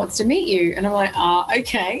town, wants to meet you. And I'm like,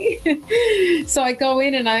 okay. So I go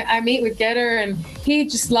in and I meet with Guetta, and he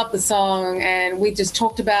just loved the song, and we just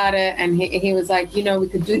talked about it. And he was like, you know, we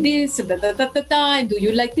could do this, and and do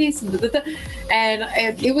you like this? And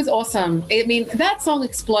it was awesome. I mean, that song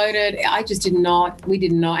exploded. We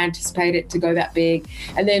did not anticipate it to go that big.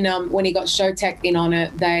 And then when he got SHOWTEK in on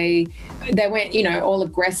it, they they went, you know, all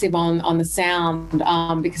aggressive on the sound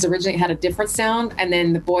because originally it had a different sound, and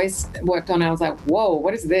then the voice worked on it. I was like, whoa,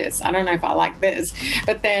 what is this? I don't know if I like this.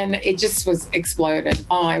 But then it just was exploded.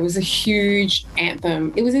 Oh, it was a huge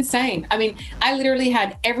anthem. It was insane. I mean, I literally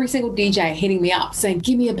had every single DJ hitting me up saying,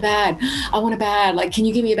 give me a bad. I want a bad. Like, can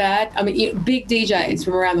you give me a bad? I mean, you know, big DJs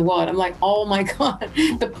from around the world. I'm like, oh my God,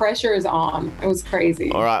 the pressure is on. It was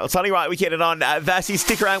crazy. All right, well, Sonny, right, we get it on. Vassy,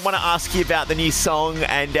 stick around. Want to ask you about the new song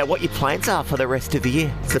and what your plans are for the rest of the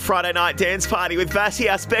year. It's the Friday night dance party with Vassy,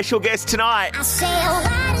 our special guest tonight. I say, oh,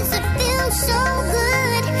 why does it feel so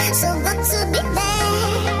good to be there?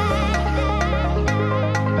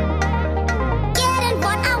 Getting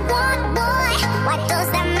what I want, boy. Why does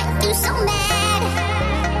that make you so mad?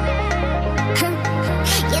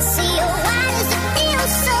 You see, oh, why does it feel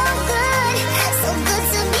so good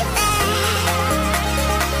to be there?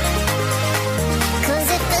 'Cause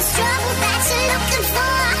if the struggle that you're looking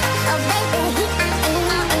for, oh, baby,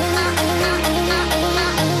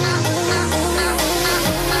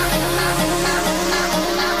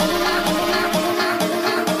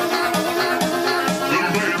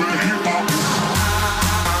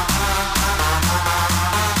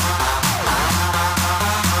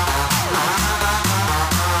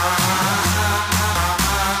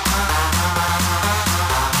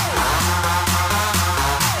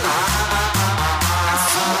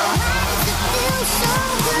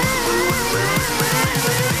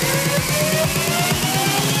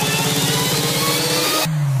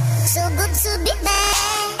 so good to be there.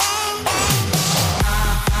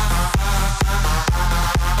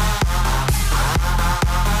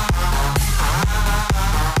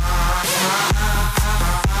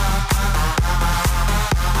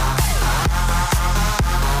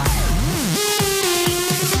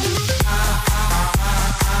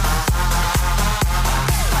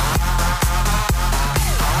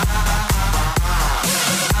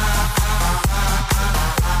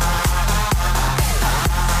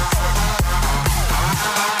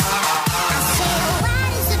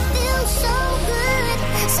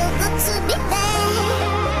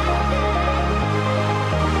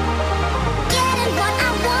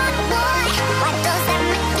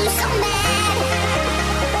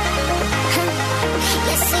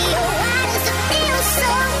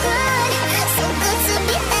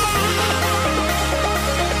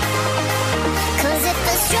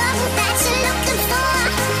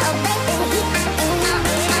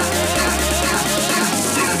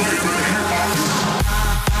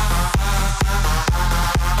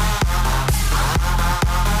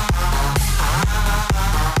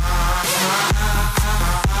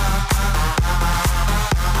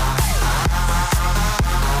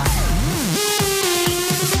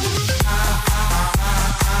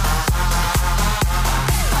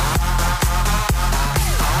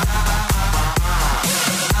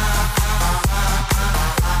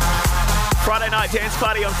 Dance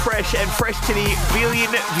party on Fresh and Fresh to the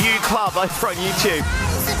Billion View Club over on YouTube.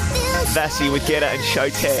 Vassy with GUETTA and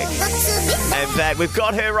SHOWTEK. And that we've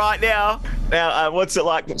got her right now. Now, what's it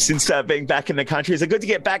like since being back in the country? Is it good to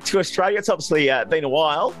get back to Australia? It's obviously been a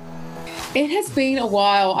while. It has been a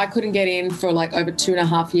while. I couldn't get in for like over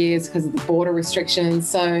 2.5 years because of the border restrictions.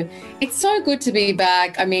 So it's so good to be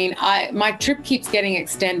back. I mean, my trip keeps getting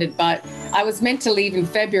extended, but I was meant to leave in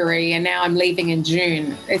February and now I'm leaving in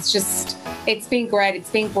June. It's been great. It's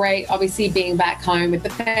been great, obviously, being back home with the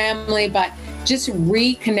family, but just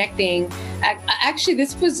reconnecting. Actually,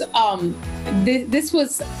 this was a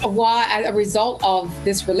result of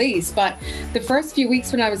this release. But the first few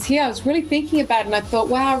weeks when I was here, I was really thinking about it, and I thought,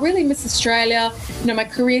 wow, I really miss Australia. You know, my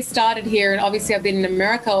career started here, and obviously I've been in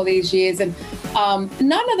America all these years, and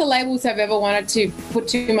none of the labels have ever wanted to put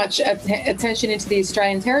too much attention into the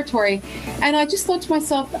Australian territory. And I just thought to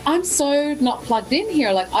myself, I'm so not plugged in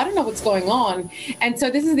here. Like, I don't know what's going on. And so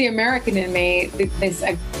this is the American in me,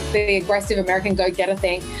 the aggressive American go-getter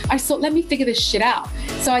thing. I just thought, let me figure this shit out.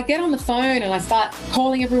 So I get on the phone and I start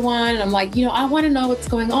calling everyone. And I'm like, you know, I want to know what's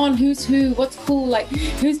going on. Who's who? What's cool? Like,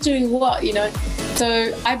 who's doing what? You know?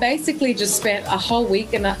 So I basically just spent a whole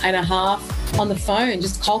week and a half on the phone,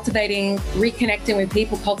 just cultivating, reconnecting with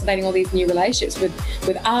people, cultivating all these new relationships with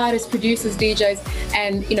artists, producers, DJs,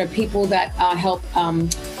 and, you know, people that help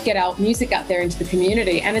get our music out there into the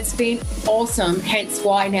community. And it's been awesome, hence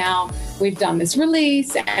why now we've done this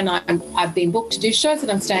release, and I've been booked to do shows,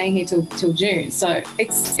 and I'm staying here till June. So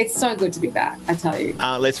it's so good to be back, I tell you.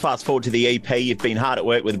 Let's fast forward to the EP. You've been hard at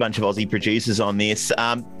work with a bunch of Aussie producers on this.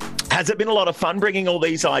 Has it been a lot of fun bringing all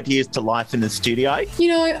these ideas to life in the studio? You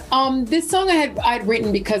know, this song I'd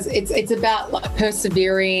written because it's about like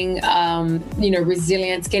persevering, you know,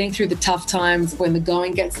 resilience, getting through the tough times. When the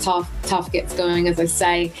going gets tough gets going, as I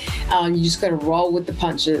say. You just got to roll with the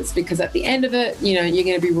punches, because at the end of it, you know, you're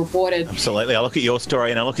going to be rewarded. Absolutely. I look at your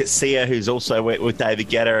story and I look at Sia, who's also with David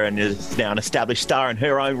Guetta and is now an established star in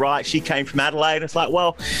her own right. She came from Adelaide. It's like,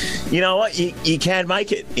 well, you know what? You can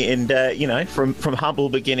make it. And, you know, from humble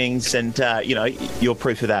beginnings, and, you know, you're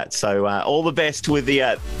proof of that. So all the best with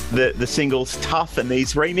the singles Tough and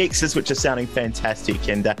these remixes, which are sounding fantastic.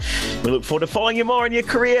 And we look forward to following you more in your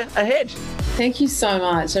career ahead. Thank you so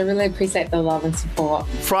much. I really appreciate the love and support.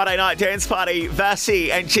 Friday night dance party,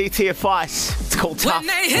 Vassy and GTF Ice. It's called Tough. When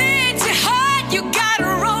they hit you hard, you gotta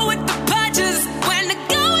roll with the punches. When the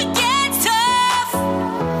going gets tough,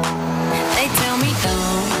 they tell me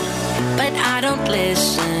don't, but I don't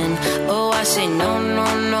listen. Oh, I say no,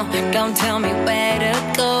 don't tell me where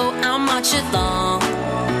to go. I'll march along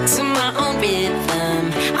to my own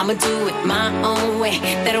rhythm. I'ma do it my own way.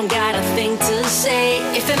 They don't got a thing to say.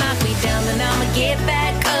 If they knock me down, then I'ma get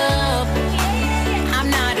back up. I'm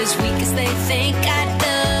not as weak as they think I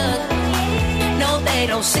look. No, they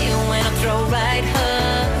don't see it when I throw right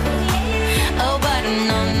hook. Oh, but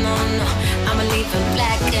no, I'ma leave them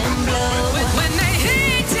black and blue. When they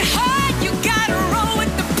hit you hard, you gotta roll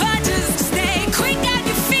with the punches. Stay quick on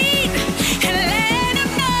your feet and let them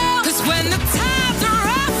know. 'Cause when the times are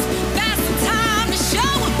rough, that's the time to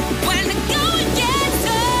show 'em. When the going gets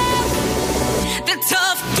tough, the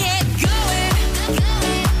tough get going.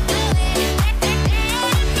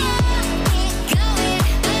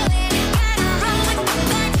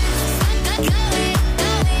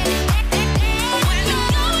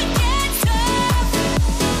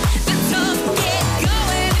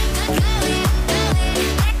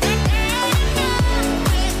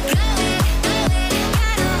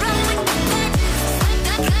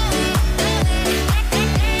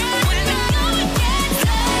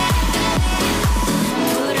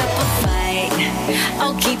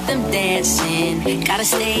 I'll keep them dancing. Gotta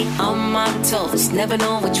stay on my toes. Never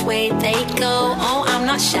know which way they go. Oh, I'm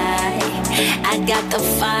not shy. I got the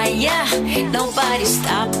fire. Nobody's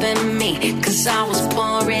stopping me, 'cause I was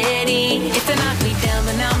born ready. If they knock me down,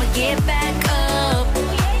 then I'ma get back up.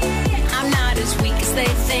 I'm not as weak as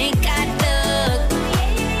they think I look.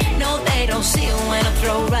 No, they don't see it when I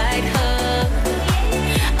throw right hook.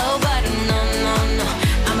 Oh, but no,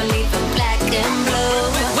 I'ma leave them black and blue.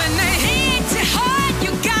 When they hit you hard,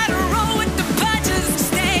 you gotta roll with the punches.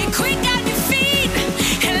 Stay quick on your feet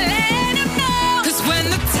and let them know. 'Cause when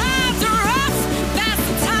the times are rough, that's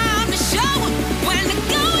the time to show 'em. When the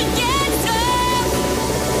going gets tough,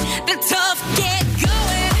 the tough get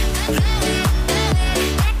going.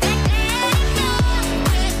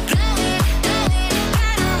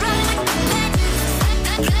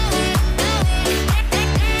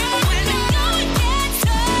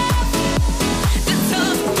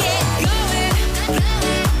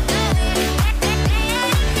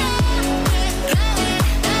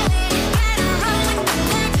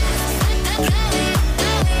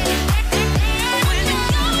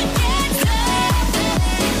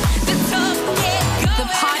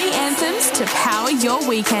 To power your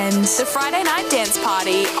weekend. The Friday night dance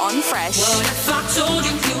party on Fresh. What if I told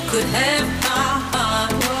you you could have my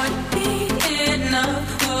heart? Would it be enough?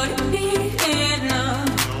 Would it be enough?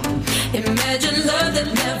 Imagine love that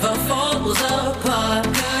never falls apart.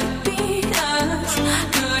 Could it be us?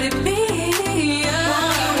 Could it be us?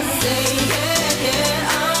 Want you to say yeah, yeah,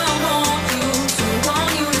 I want you to.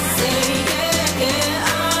 Want you to say yeah, yeah,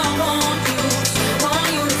 I want you to. Want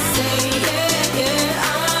you to say yeah, yeah,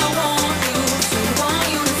 I want you to. Want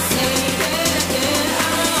you to say yeah, yeah,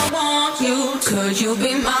 I want you. Could you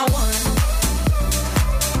be my one?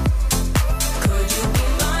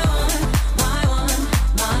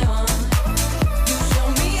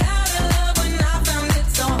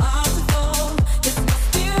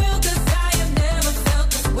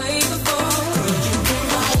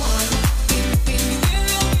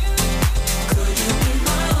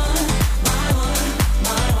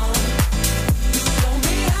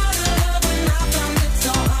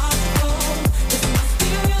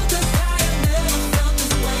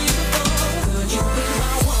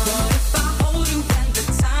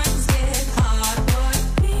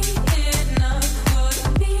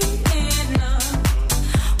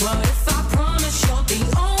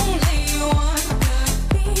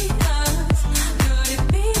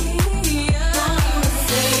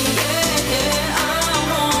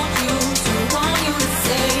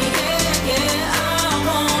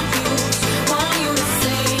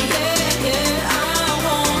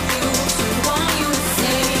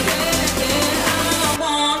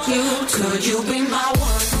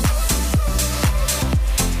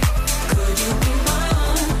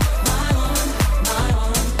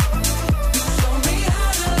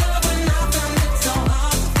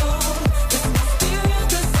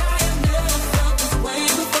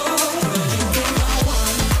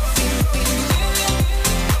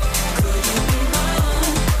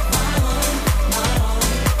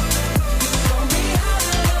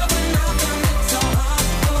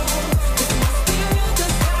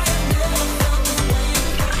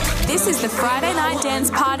 the Friday Night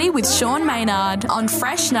Dance Party with Sean Maynard on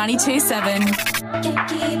Fresh 92.7. Can't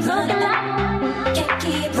keep running back. Can't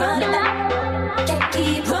keep running back. Can't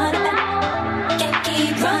keep running back. Can't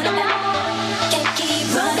keep running back. Can't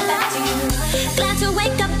keep running back to you. Glad to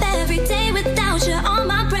wake up every day without you on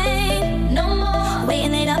my brain. No more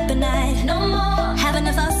waiting late up at night. No more having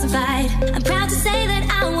a fuss and fight. I'm proud to say that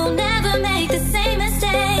I will never make the same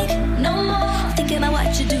mistake. No more thinking about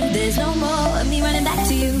what you do. There's no more of me running back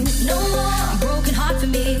to you. No more broken heart for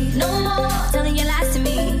me. No more telling your lies to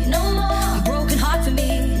me. No more broken heart for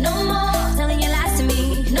me. No more telling your lies to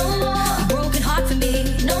me. No more broken heart for me.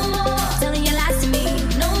 No more telling your lies to me.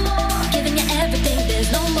 No more giving you everything.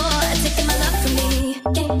 There's no more taking my love from me.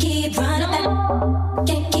 Can't keep running back.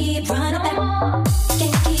 Can't keep running back.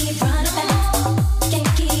 Can't keep running back. Can't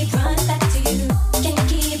keep running back to you. Can't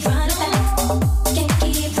keep running back. Can't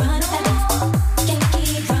keep running back. Can't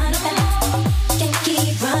keep running back. Can't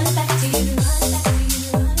keep running back to you.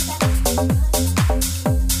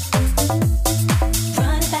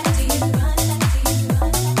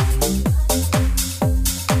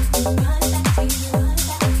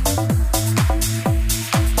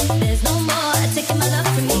 There's no more taking my love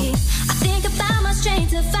from me. I think about my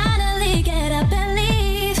strength to finally get up and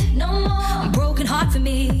leave. No more broken heart for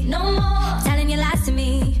me. No more telling your lies to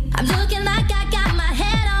me. I'm looking like I got my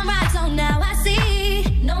head on right, so now I see.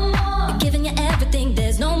 No more giving you everything.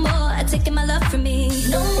 There's no more taking my love from me.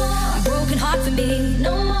 No more broken heart for me.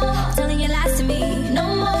 No more telling your lies to me.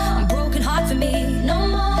 No more broken heart for me. No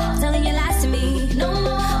more telling your lies to me. No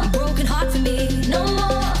more broken heart for me. No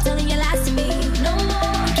more telling your lies to me. No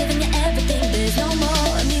more giving you everything. There's no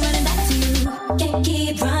more of me running back to you. Can't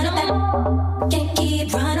keep running back. Can't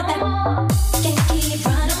keep running back. Can't keep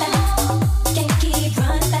running back. Can't keep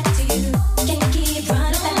running back to you. Can't keep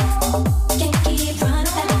running back. Can't keep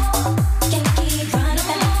running back. Can't keep running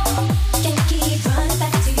back. Can't keep running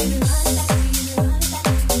back to you. Running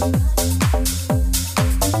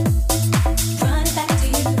back to you. Running back to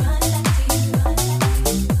you. Running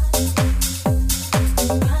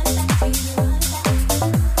back to you.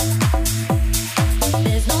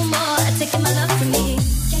 There's no more taking my love from me.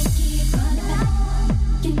 Can't keep running back.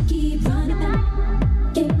 Can't keep running back.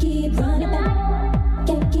 Can't keep running back.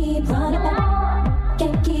 Can't keep running back.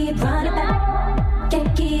 Can't keep running back.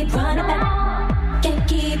 Can't keep running back. Can't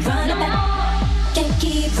keep running back. Can't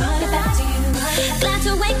keep running back to you. Glad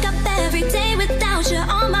to wake up every day without you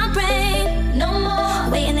on my brain. No more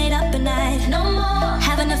waiting late up at night. No more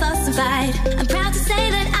having a fuss and fight. I'm proud to say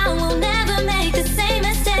that I will never make the same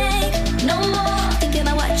mistake. No more thinking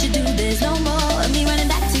about what you do. There's no more of me running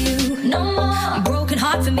back to you. No more broken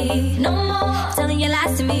heart for me. No more telling your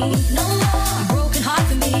lies to me. No more broken heart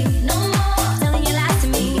for me. No more telling your lies to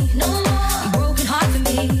me. No more broken heart for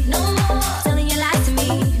me. No more telling your lies to me.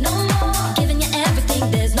 No more giving you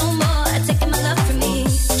everything. There's no more taking my love from me.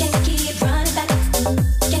 Can't keep running back.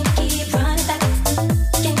 Can't keep running back.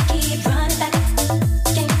 Can't keep running back.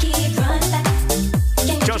 Can't keep running back.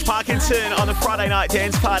 Can't Josh keep Parkinson on the Friday Night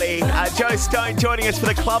Dance Party. Joe Stone joining us for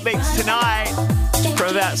the club mix tonight from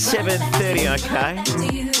about 7:30, okay?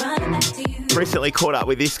 running back to you. Recently caught up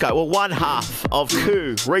with this guy. Well, one half of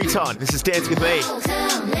Coup, Riton. This is Dance With Me.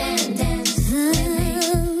 Come and dance with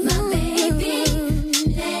me, my baby.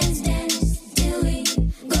 Dance, dance till we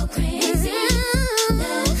go crazy.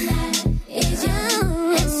 Love night is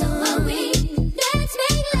young, and so are we. Let's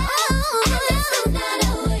make love and dance the night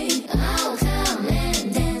away. Oh, come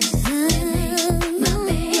and dance with me, my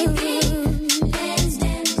baby. Dance,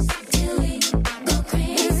 dance till we go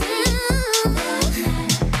crazy. Love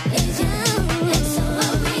night is young, and so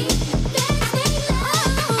are we. Let's make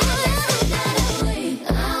love and dance the night away.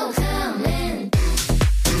 Oh, come and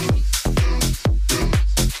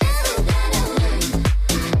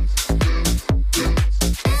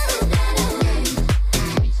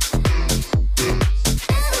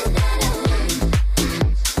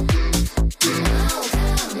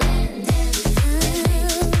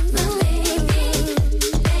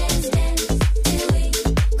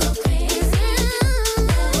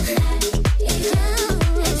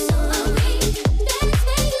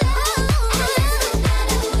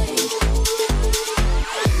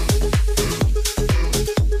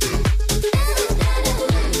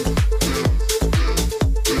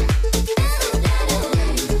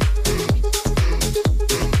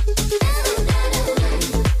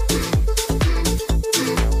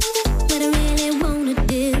what I really wanna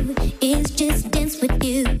do is just dance with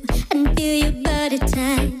you and feel your body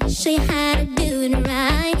tight. Show you how to do it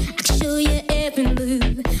right. I can show you every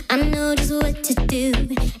move. I know just what to do.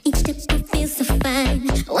 Each step will feel so fine.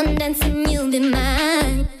 One dance and you'll be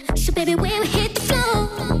mine. So baby, when we hit the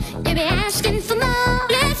floor, baby, be asking for more.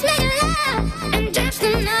 Let's make love and dance the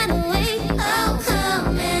night away. Oh,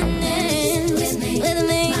 come and dance with me,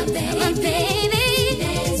 my baby.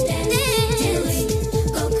 Dance, dance, till we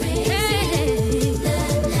go crazy. The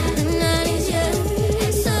night is young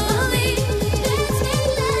and so are we. Let's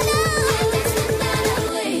make love and dance the night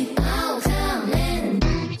away. Oh, come and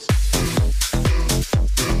dance.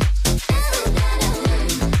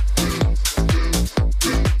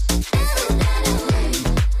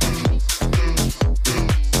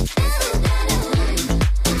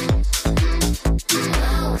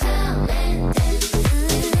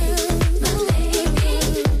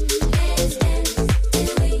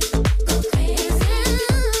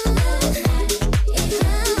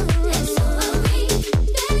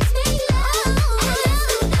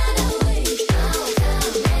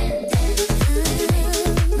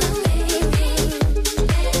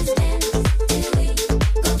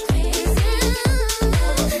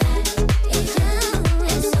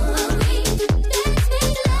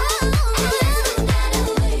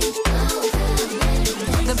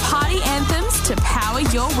 The party anthems to power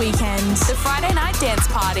your weekend. The Friday night dance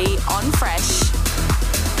party on Fresh.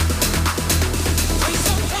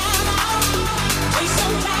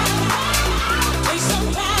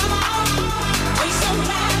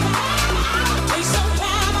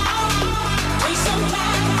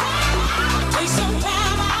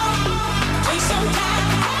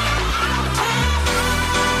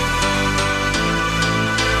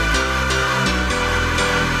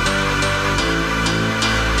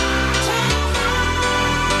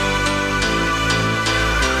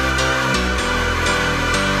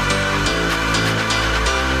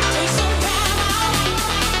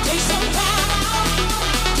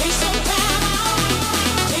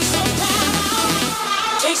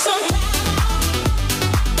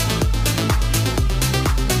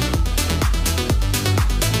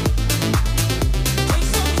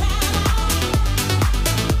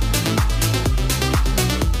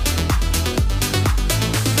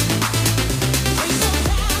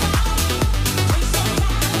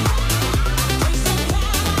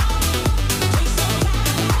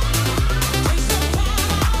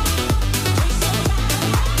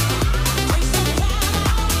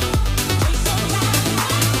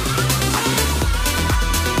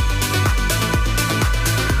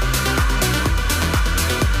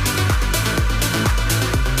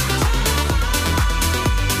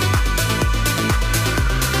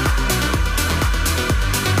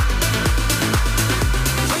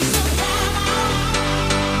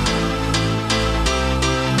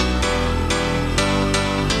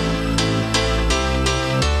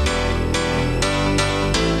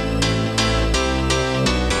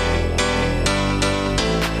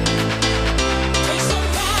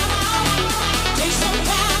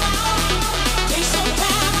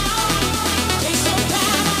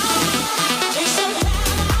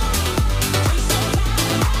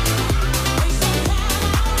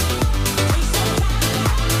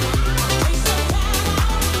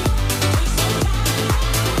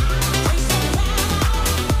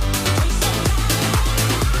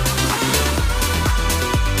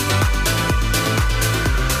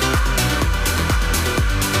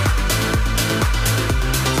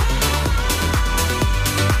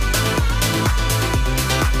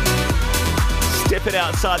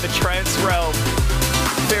 Outside the trance realm,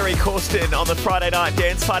 FERRY CORSTEN on the Friday night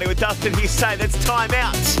dance party with Dustin HUSAIN. That's time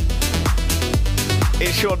out.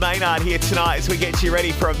 It's Sean Maynard here tonight as we get you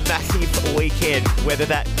ready for a massive weekend, whether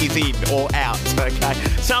that is in or out, okay?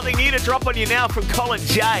 Something new to drop on you now from Colin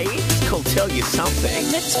Jay. It's called Tell You Something.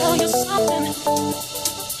 Let me tell you something.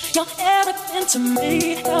 You're everything to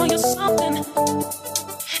me. Tell you something.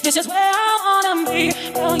 This is where I wanna be.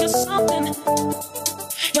 Tell you something.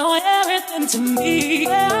 You're everything to me.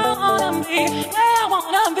 Where I wanna be. Where I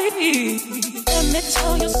wanna be. Let me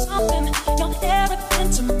tell you something. You're everything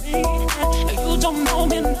to me. You don't know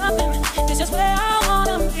me nothing. This is where I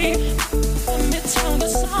wanna be. Let me tell you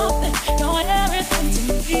something. You're everything to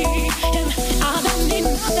me. And I don't need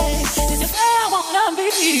nothing. This is where I wanna be.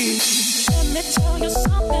 Let me tell you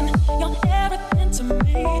something. You're everything to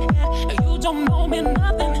me. You don't know me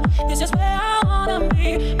nothing. This is where I wanna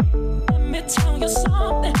be. Let me tell you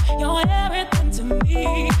something. You're everything to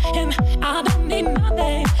me. And I don't need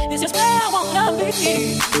nothing. This is where I wanna be.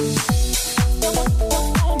 You don't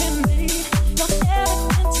know me. You're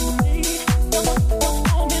everything to me. You don't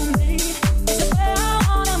know me. This is where I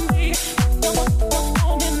wanna be. You don't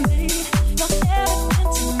know me. You're everything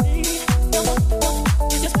to me.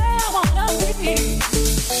 This is where I wanna be.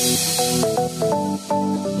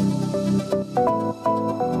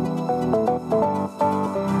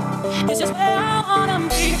 This is where I wanna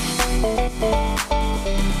be.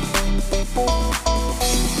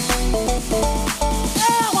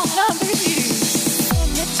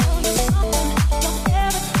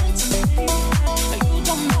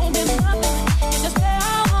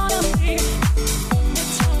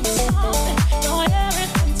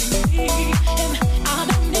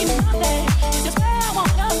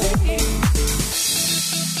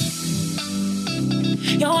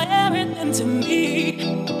 everything to me.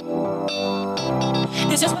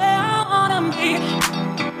 This is where I wanna be.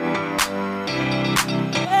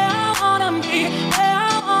 Where I wanna be. Where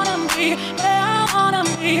I wanna be. Where I wanna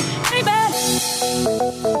be, baby.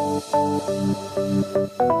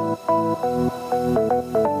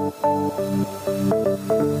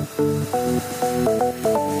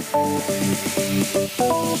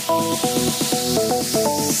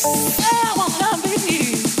 Where I wanna be.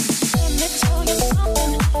 Let me tell you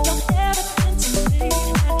something. You're everything to me.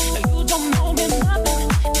 You don't know me nothing.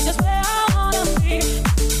 This is where I wanna be.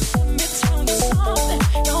 Let me tell you something.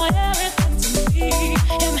 You're everything to me,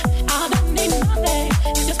 and I don't need nothing.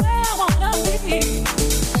 This is where I wanna be.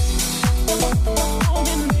 You don't know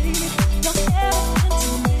me. You're everything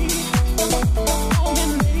to me. You don't know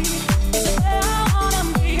me. This is where I wanna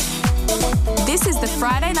be. This is the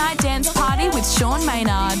Friday Night Dance Party with Sean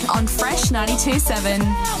Maynard on Fresh 92.7.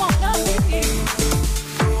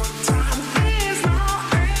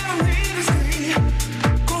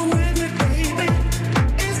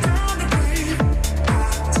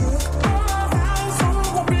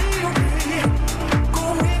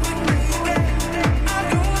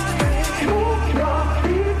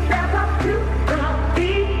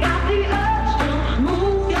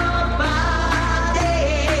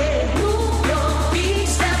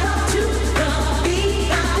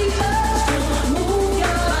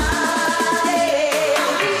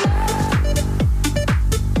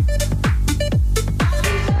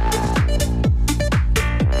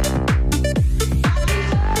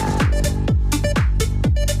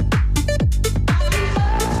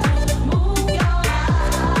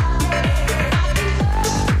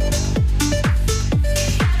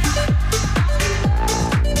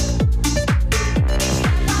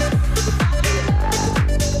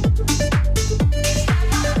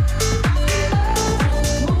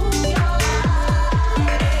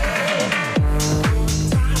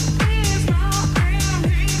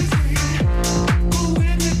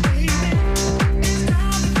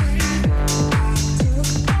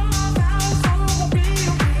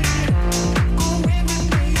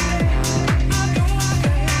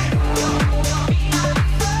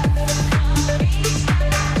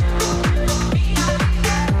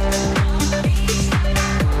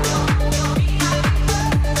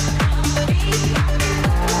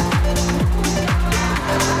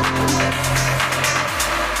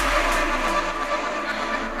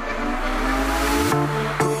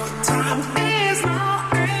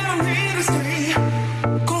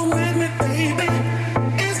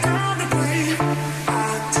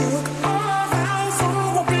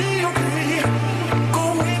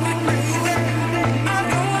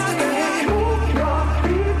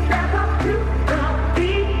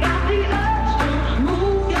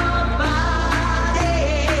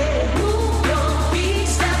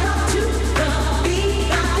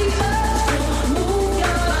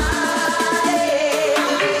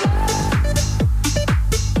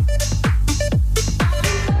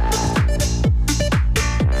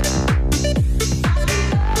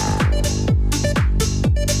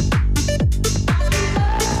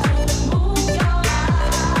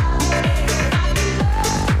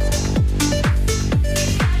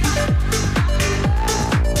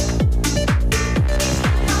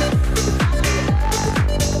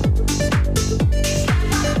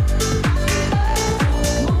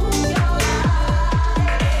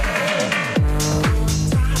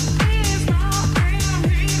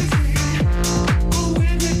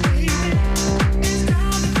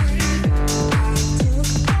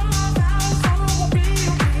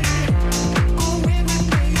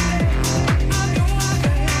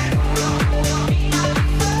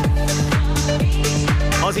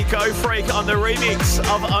 Freek on the remix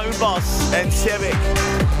of Own Boss and SEVEK.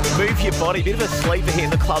 Move your body. Bit of a sleeper here in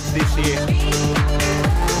the clubs this year.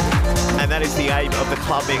 And that is the aim of the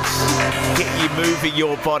club mix. Get you moving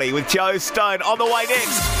your body with Joe Stone on the way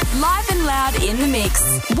next. Live and loud in the mix.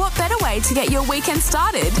 What better way to get your weekend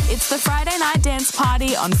started? It's the Friday Night Dance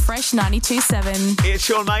Party on Fresh 92.7. It's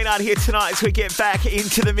Sean Maynard here tonight as we get back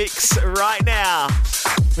into the mix right now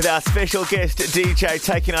with our special guest DJ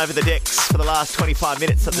taking over the decks for the last 25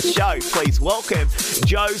 minutes of the show. Please welcome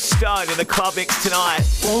Joe Stone in the club mix tonight.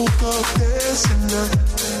 Woke up dancing up.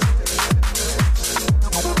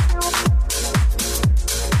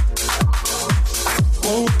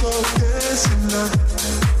 Woke up dancing up.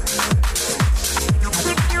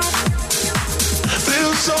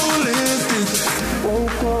 Feel so lifted.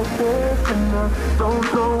 Woke up dancing up. Don't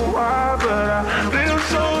know why, but I feel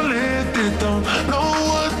so lifted. Don't know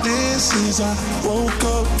what this this is. I woke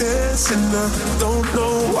up this and I don't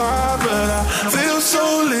know why, but I feel so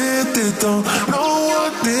lit, they don't know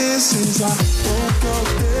what this is. I woke up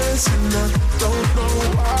this and I don't know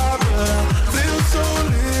why, but I feel so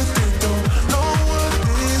lit, they don't know what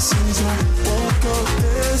this is. I woke up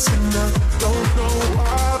this and I don't know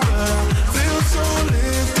why, but I feel so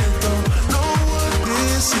lit, they don't know what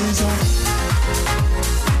this is.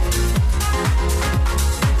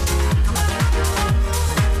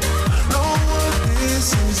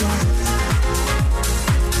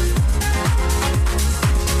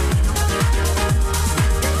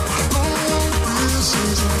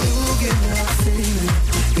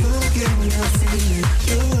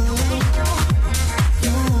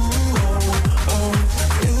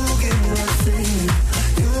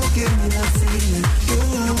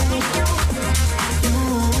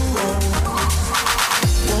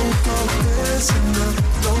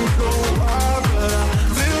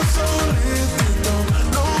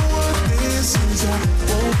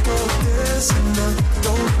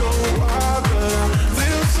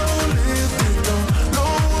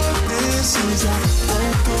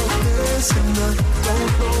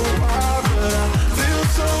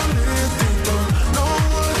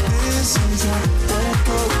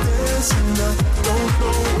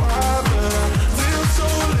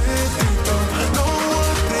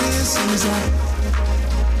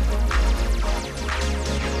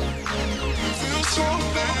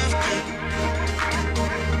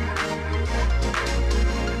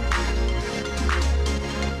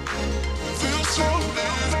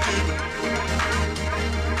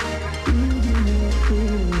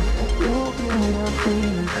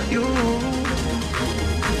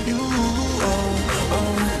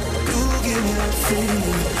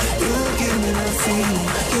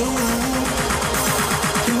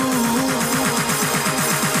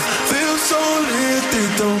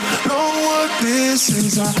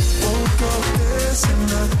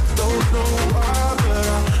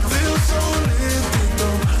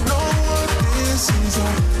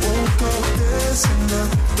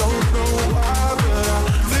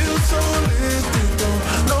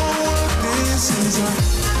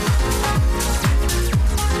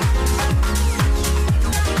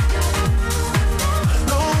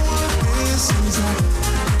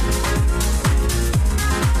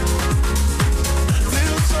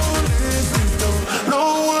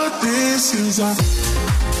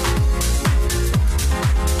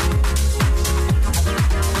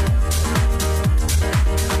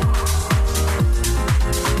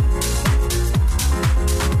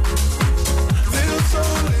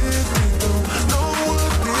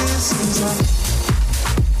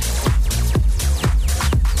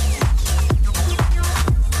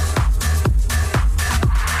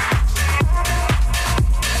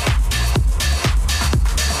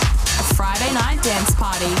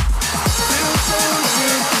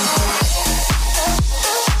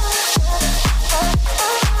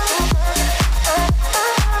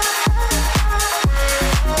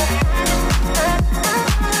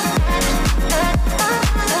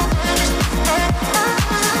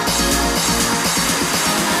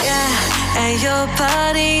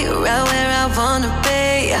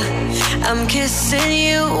 I'm kissing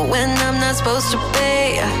you when I'm not supposed to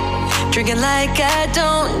be. Drinking like I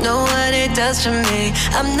don't know what it does to me.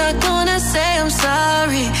 I'm not gonna say I'm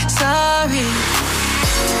sorry, sorry.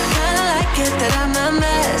 Kinda like it that I'm a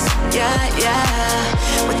mess, yeah,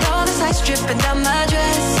 yeah. With all this ice dripping down my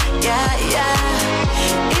dress, yeah,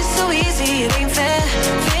 yeah. It's so easy, it ain't fair.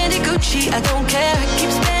 Fendi, Gucci, I don't care. I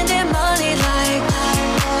keep spending money like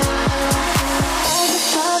I just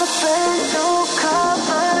bought a brand new car,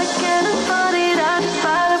 but I can't afford it. I just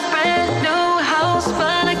bought a brand new house,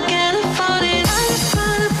 but I can't afford it. I just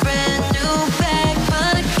bought a brand new bag,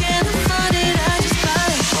 but I can't afford it. I just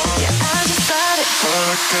bought it, yeah, I just bought it, but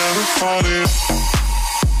I can't afford it.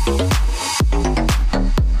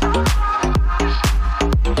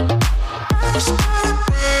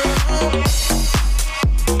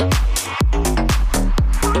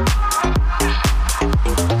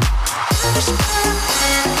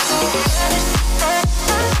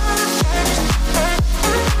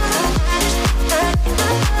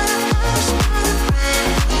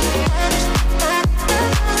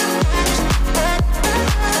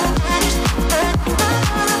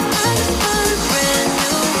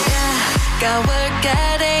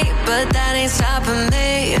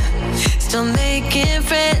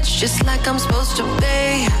 Just like I'm supposed to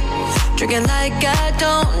be. Drinking like I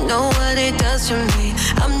don't know what it does to me.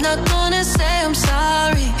 I'm not gonna say I'm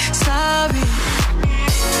sorry, sorry.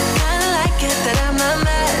 Kinda like it that I'm a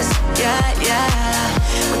mess, yeah, yeah.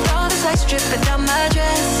 With all this ice stripping down my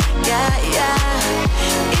dress. Yeah,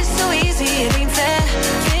 yeah. It's so easy, it ain't fair.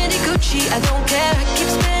 Fendi, Gucci, I don't care. I keep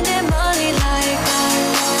spending money like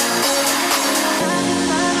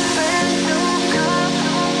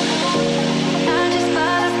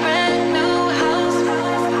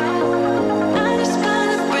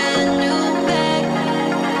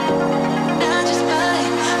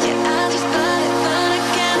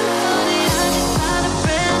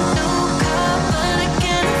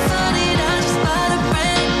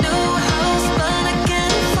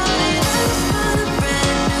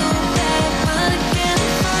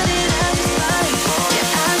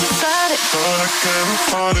can't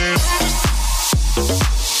afford it.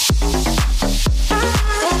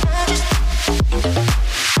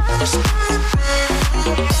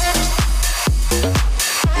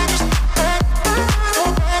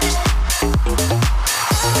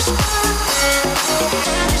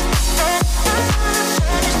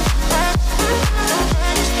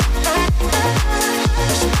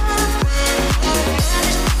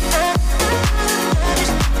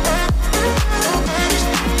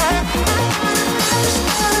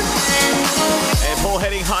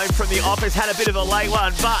 Office had a bit of a late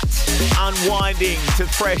one, but unwinding to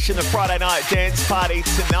Fresh in the Friday night dance party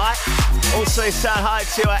tonight. Also, say hi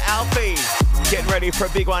to Alfie, getting ready for a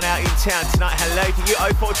big one out in town tonight. Hello to you,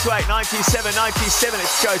 0428 97 97.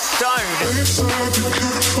 It's Joe Stone. They said you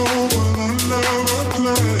can't fall when I never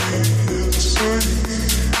play it safe.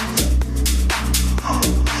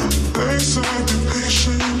 They said you're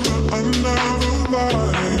patient, but I never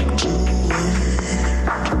like to wait.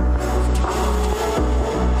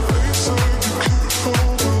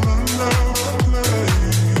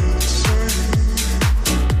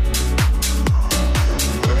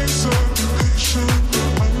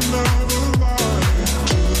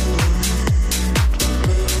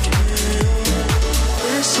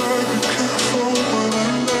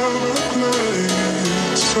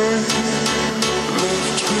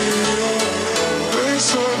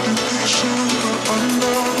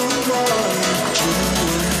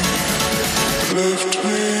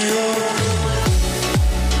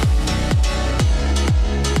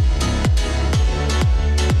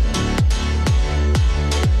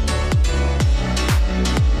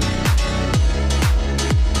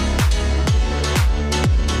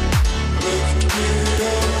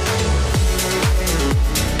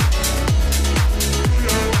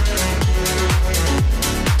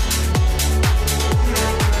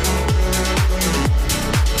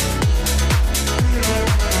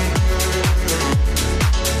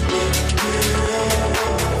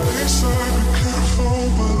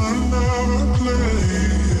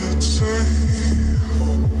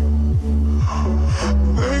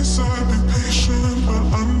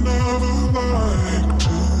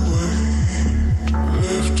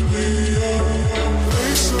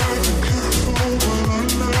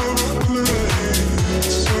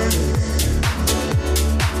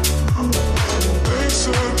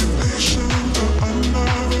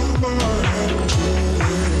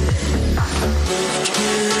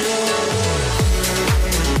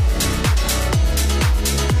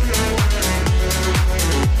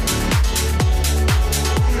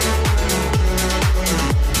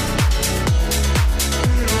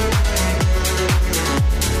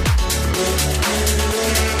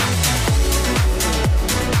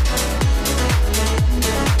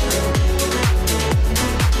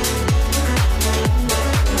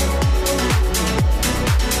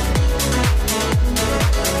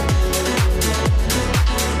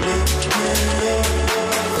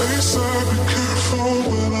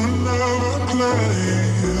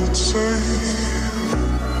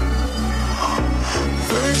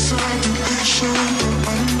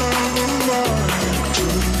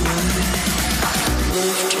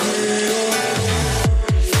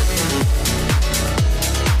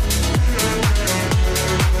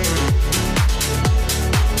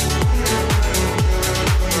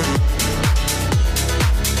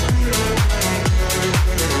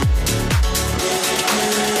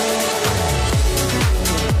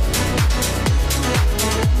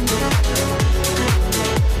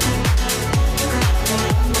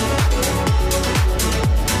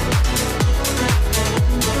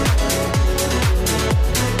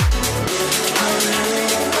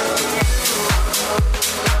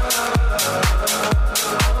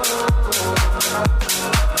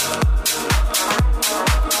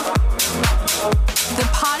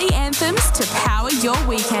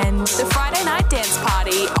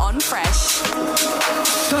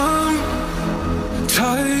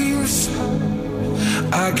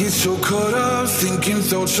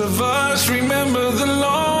 Thoughts of us, remember the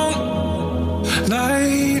long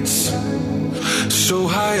nights. So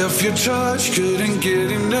high off your touch, couldn't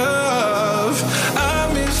get enough. I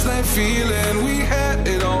miss that feeling, we had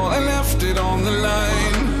it all and left it on the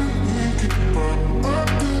line.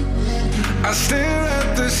 I stare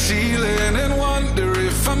at the ceiling and wonder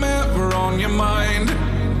if I'm ever on your mind.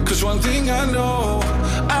 Cause one thing I know,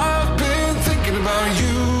 I've been thinking about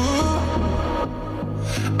you.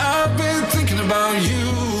 I've been thinking about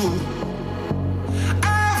you.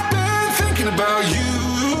 I've been thinking about you.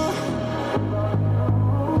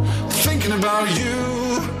 Thinking about you.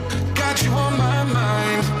 Got you on my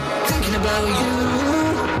mind. Thinking about you.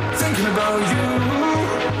 Thinking about you.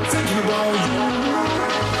 Thinking about you.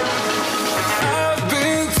 I've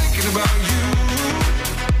been thinking about you.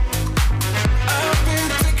 I've been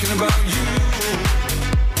thinking about you.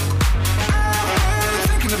 I've been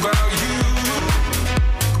thinking about you.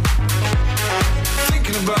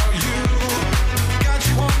 Thinking about you. Got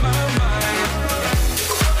you on my mind.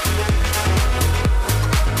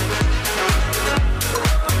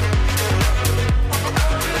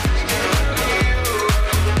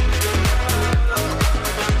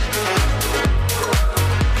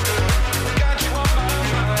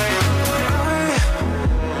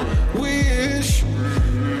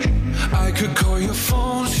 Could call your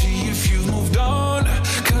phone, see if you moved on.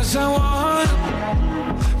 Cause I wonder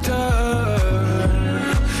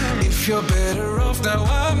if you're better off now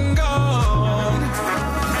I'm gone.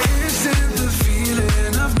 Is it the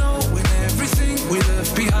feeling of knowing everything we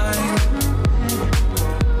left behind?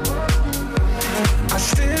 I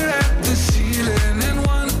stare at the ceiling and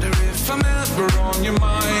wonder if I'm ever on your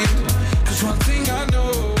mind. Cause one thing I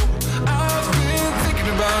know, I've been thinking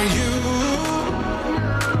about you.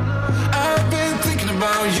 I've been thinking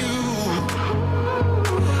about you.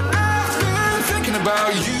 I've been thinking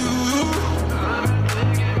about you.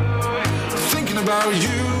 Thinking about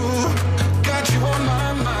you. Got you on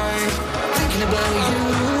my mind. Thinking about you.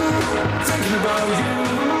 Thinking about you.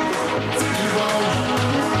 Thinking about you.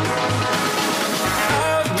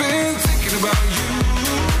 I've been thinking about you.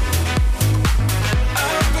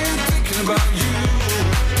 I've been thinking about you.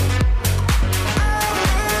 I've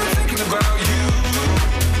been thinking about you.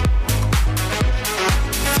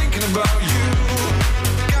 About you,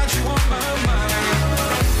 got you on my mind.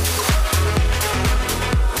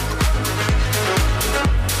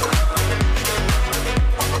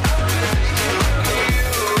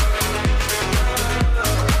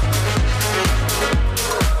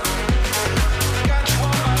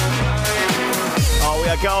 Oh, we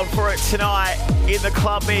are going for it tonight in the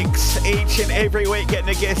club mix. Each and every week getting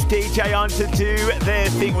a guest DJ on to do their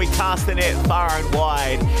thing. We cast the net far and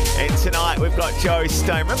wide. And tonight we've got Joe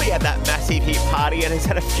Stone. Remember he had that massive hit party and has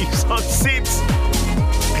had a few songs since.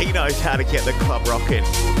 He knows how to get the club rocking.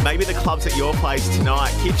 Maybe the club's at your place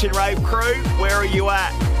tonight. Kitchen Rave crew, where are you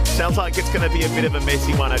at? Sounds like it's going to be a bit of a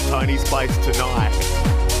messy one at Tony's place tonight.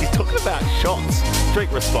 He's talking about shots.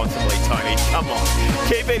 Drink responsibly, Tony. Come on.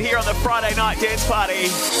 Keep it here on the Friday night dance party.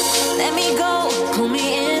 Let me go, pull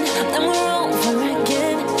me in, then we're over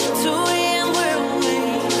again. 2 a.m. we're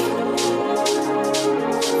awake.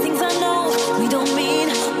 Things I know we don't mean,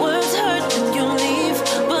 words hurt when you leave,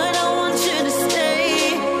 but I want you to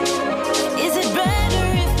stay. Is it better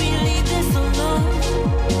if we leave this alone?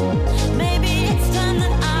 Maybe it's time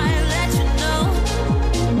that I let you know.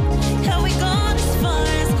 Have we gone as far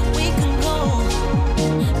as we can go?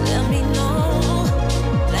 Let me know.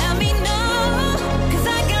 Let me know. 'Cause I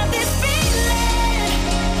got this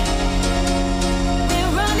feeling.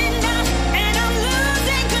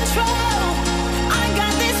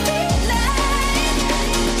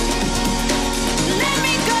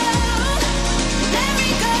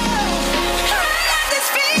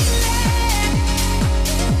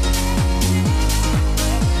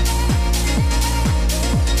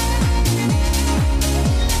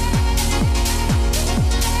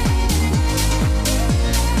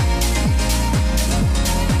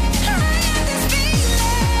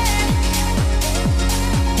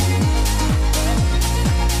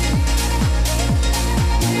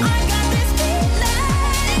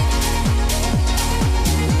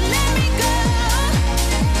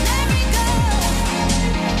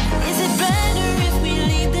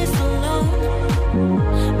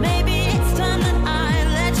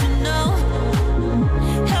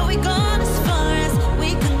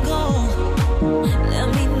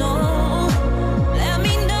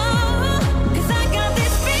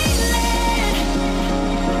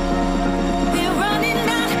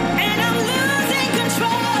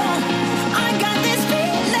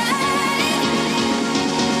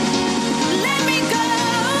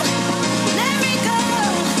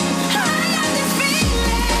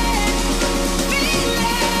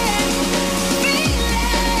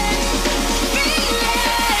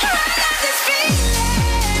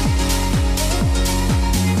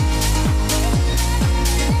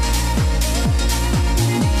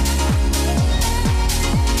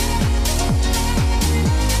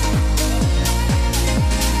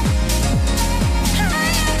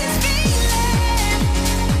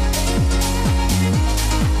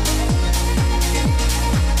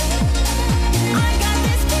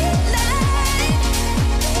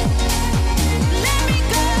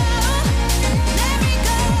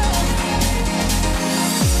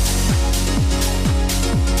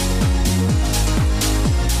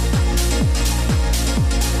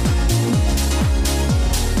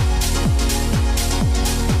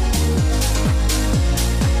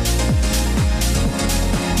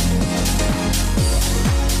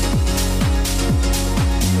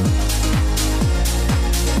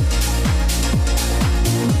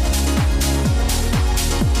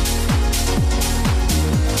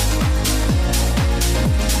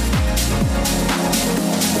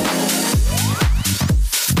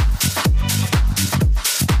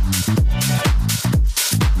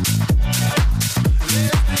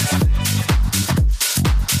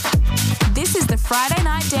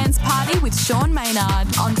 with Sean Maynard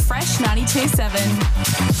on Fresh 92.7.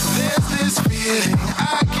 There's this feeling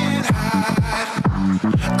I can't hide.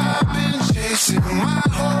 I've been chasing my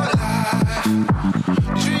whole life.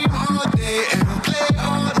 Dream all day and play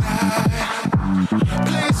all night.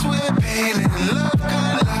 Place where pain and love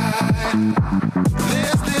collide.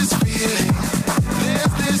 There's this feeling.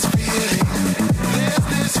 There's this feeling. There's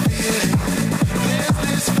this feeling. There's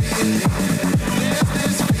this feeling. There's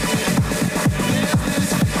this feeling.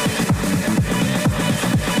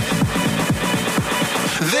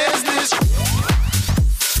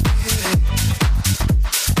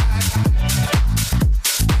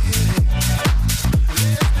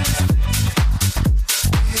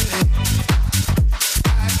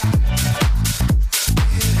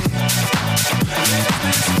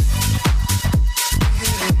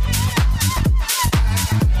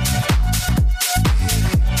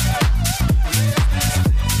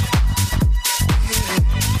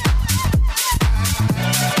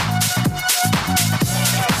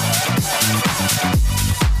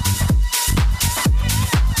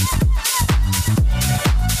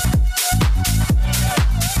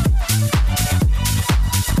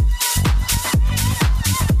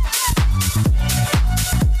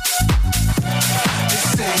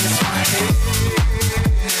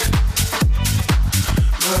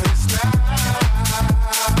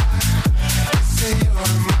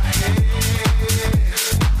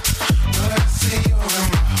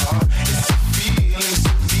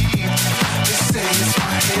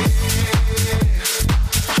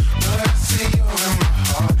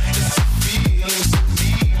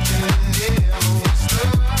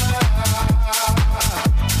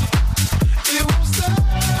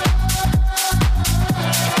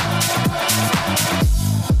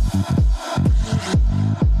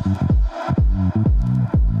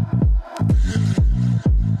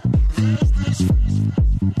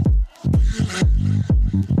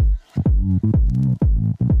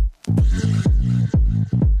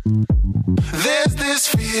 There's this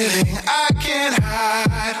feeling I can't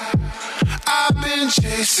hide. I've been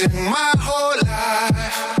chasing my whole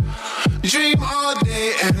life. Dream all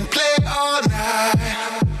day and play all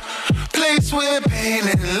night. Place where pain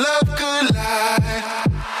and love collide.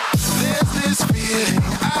 There's this feeling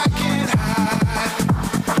I can't hide.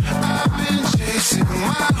 I've been chasing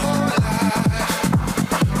my whole life.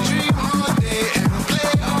 Dream all day and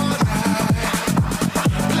play all night.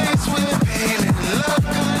 Place where pain and love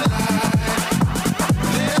collide.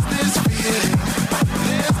 There's this feeling.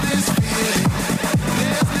 There's this feeling.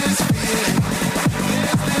 There's this feeling.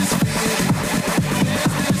 There's this feeling.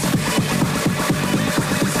 There's this feeling.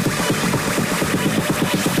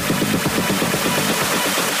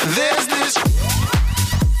 There's this.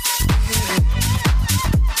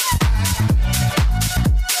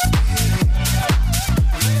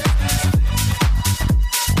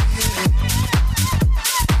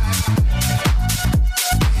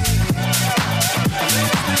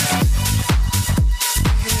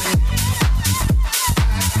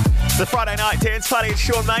 The Friday night dance party at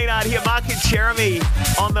Sean Maynard here. Mark and Jeremy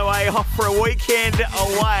on the way off for a weekend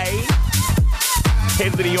away.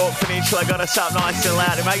 Head to the York Peninsula, got us up nice and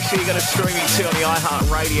loud. And make sure you got us streaming too on the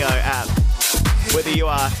iHeartRadio app. Whether you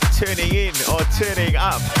are tuning in or tuning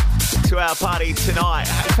up to our party tonight.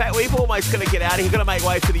 In fact, we've almost got to get out of here. Got to make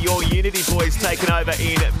way for the Your Unity boys taking over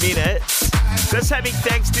in minutes. Just having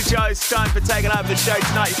thanks to Joe Stone for taking over the show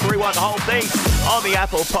tonight. You can rewind the whole thing on the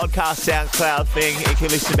Apple Podcast SoundCloud thing. You can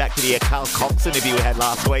listen back to the Carl Cox interview we had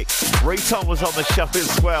last week. Reton was on the show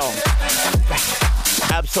as well.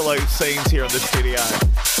 Absolute scenes here in the studio.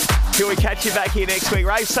 Till we catch you back here next week.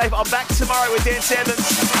 Rave safe. I'm back tomorrow with Dance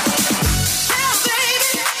Anthems.